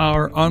 It's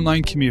our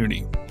online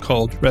community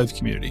called Rev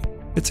Community.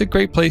 It's a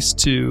great place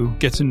to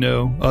get to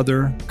know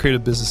other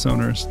creative business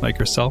owners like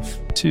yourself,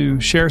 to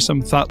share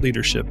some thought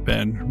leadership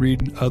and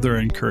read other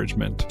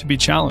encouragement, to be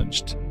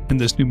challenged in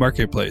this new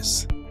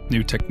marketplace,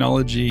 new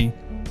technology,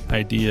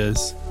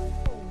 ideas,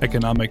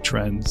 economic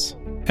trends.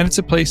 And it's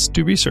a place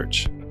to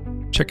research.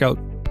 Check out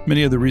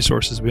many of the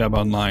resources we have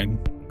online,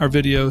 our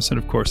videos, and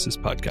of course, this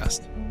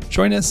podcast.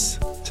 Join us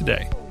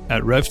today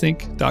at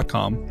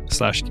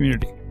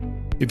revthink.com/community.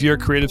 If you're a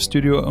creative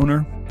studio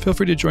owner, feel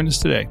free to join us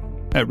today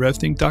at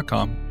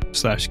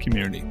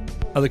revthink.com/community.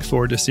 I look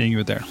forward to seeing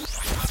you there.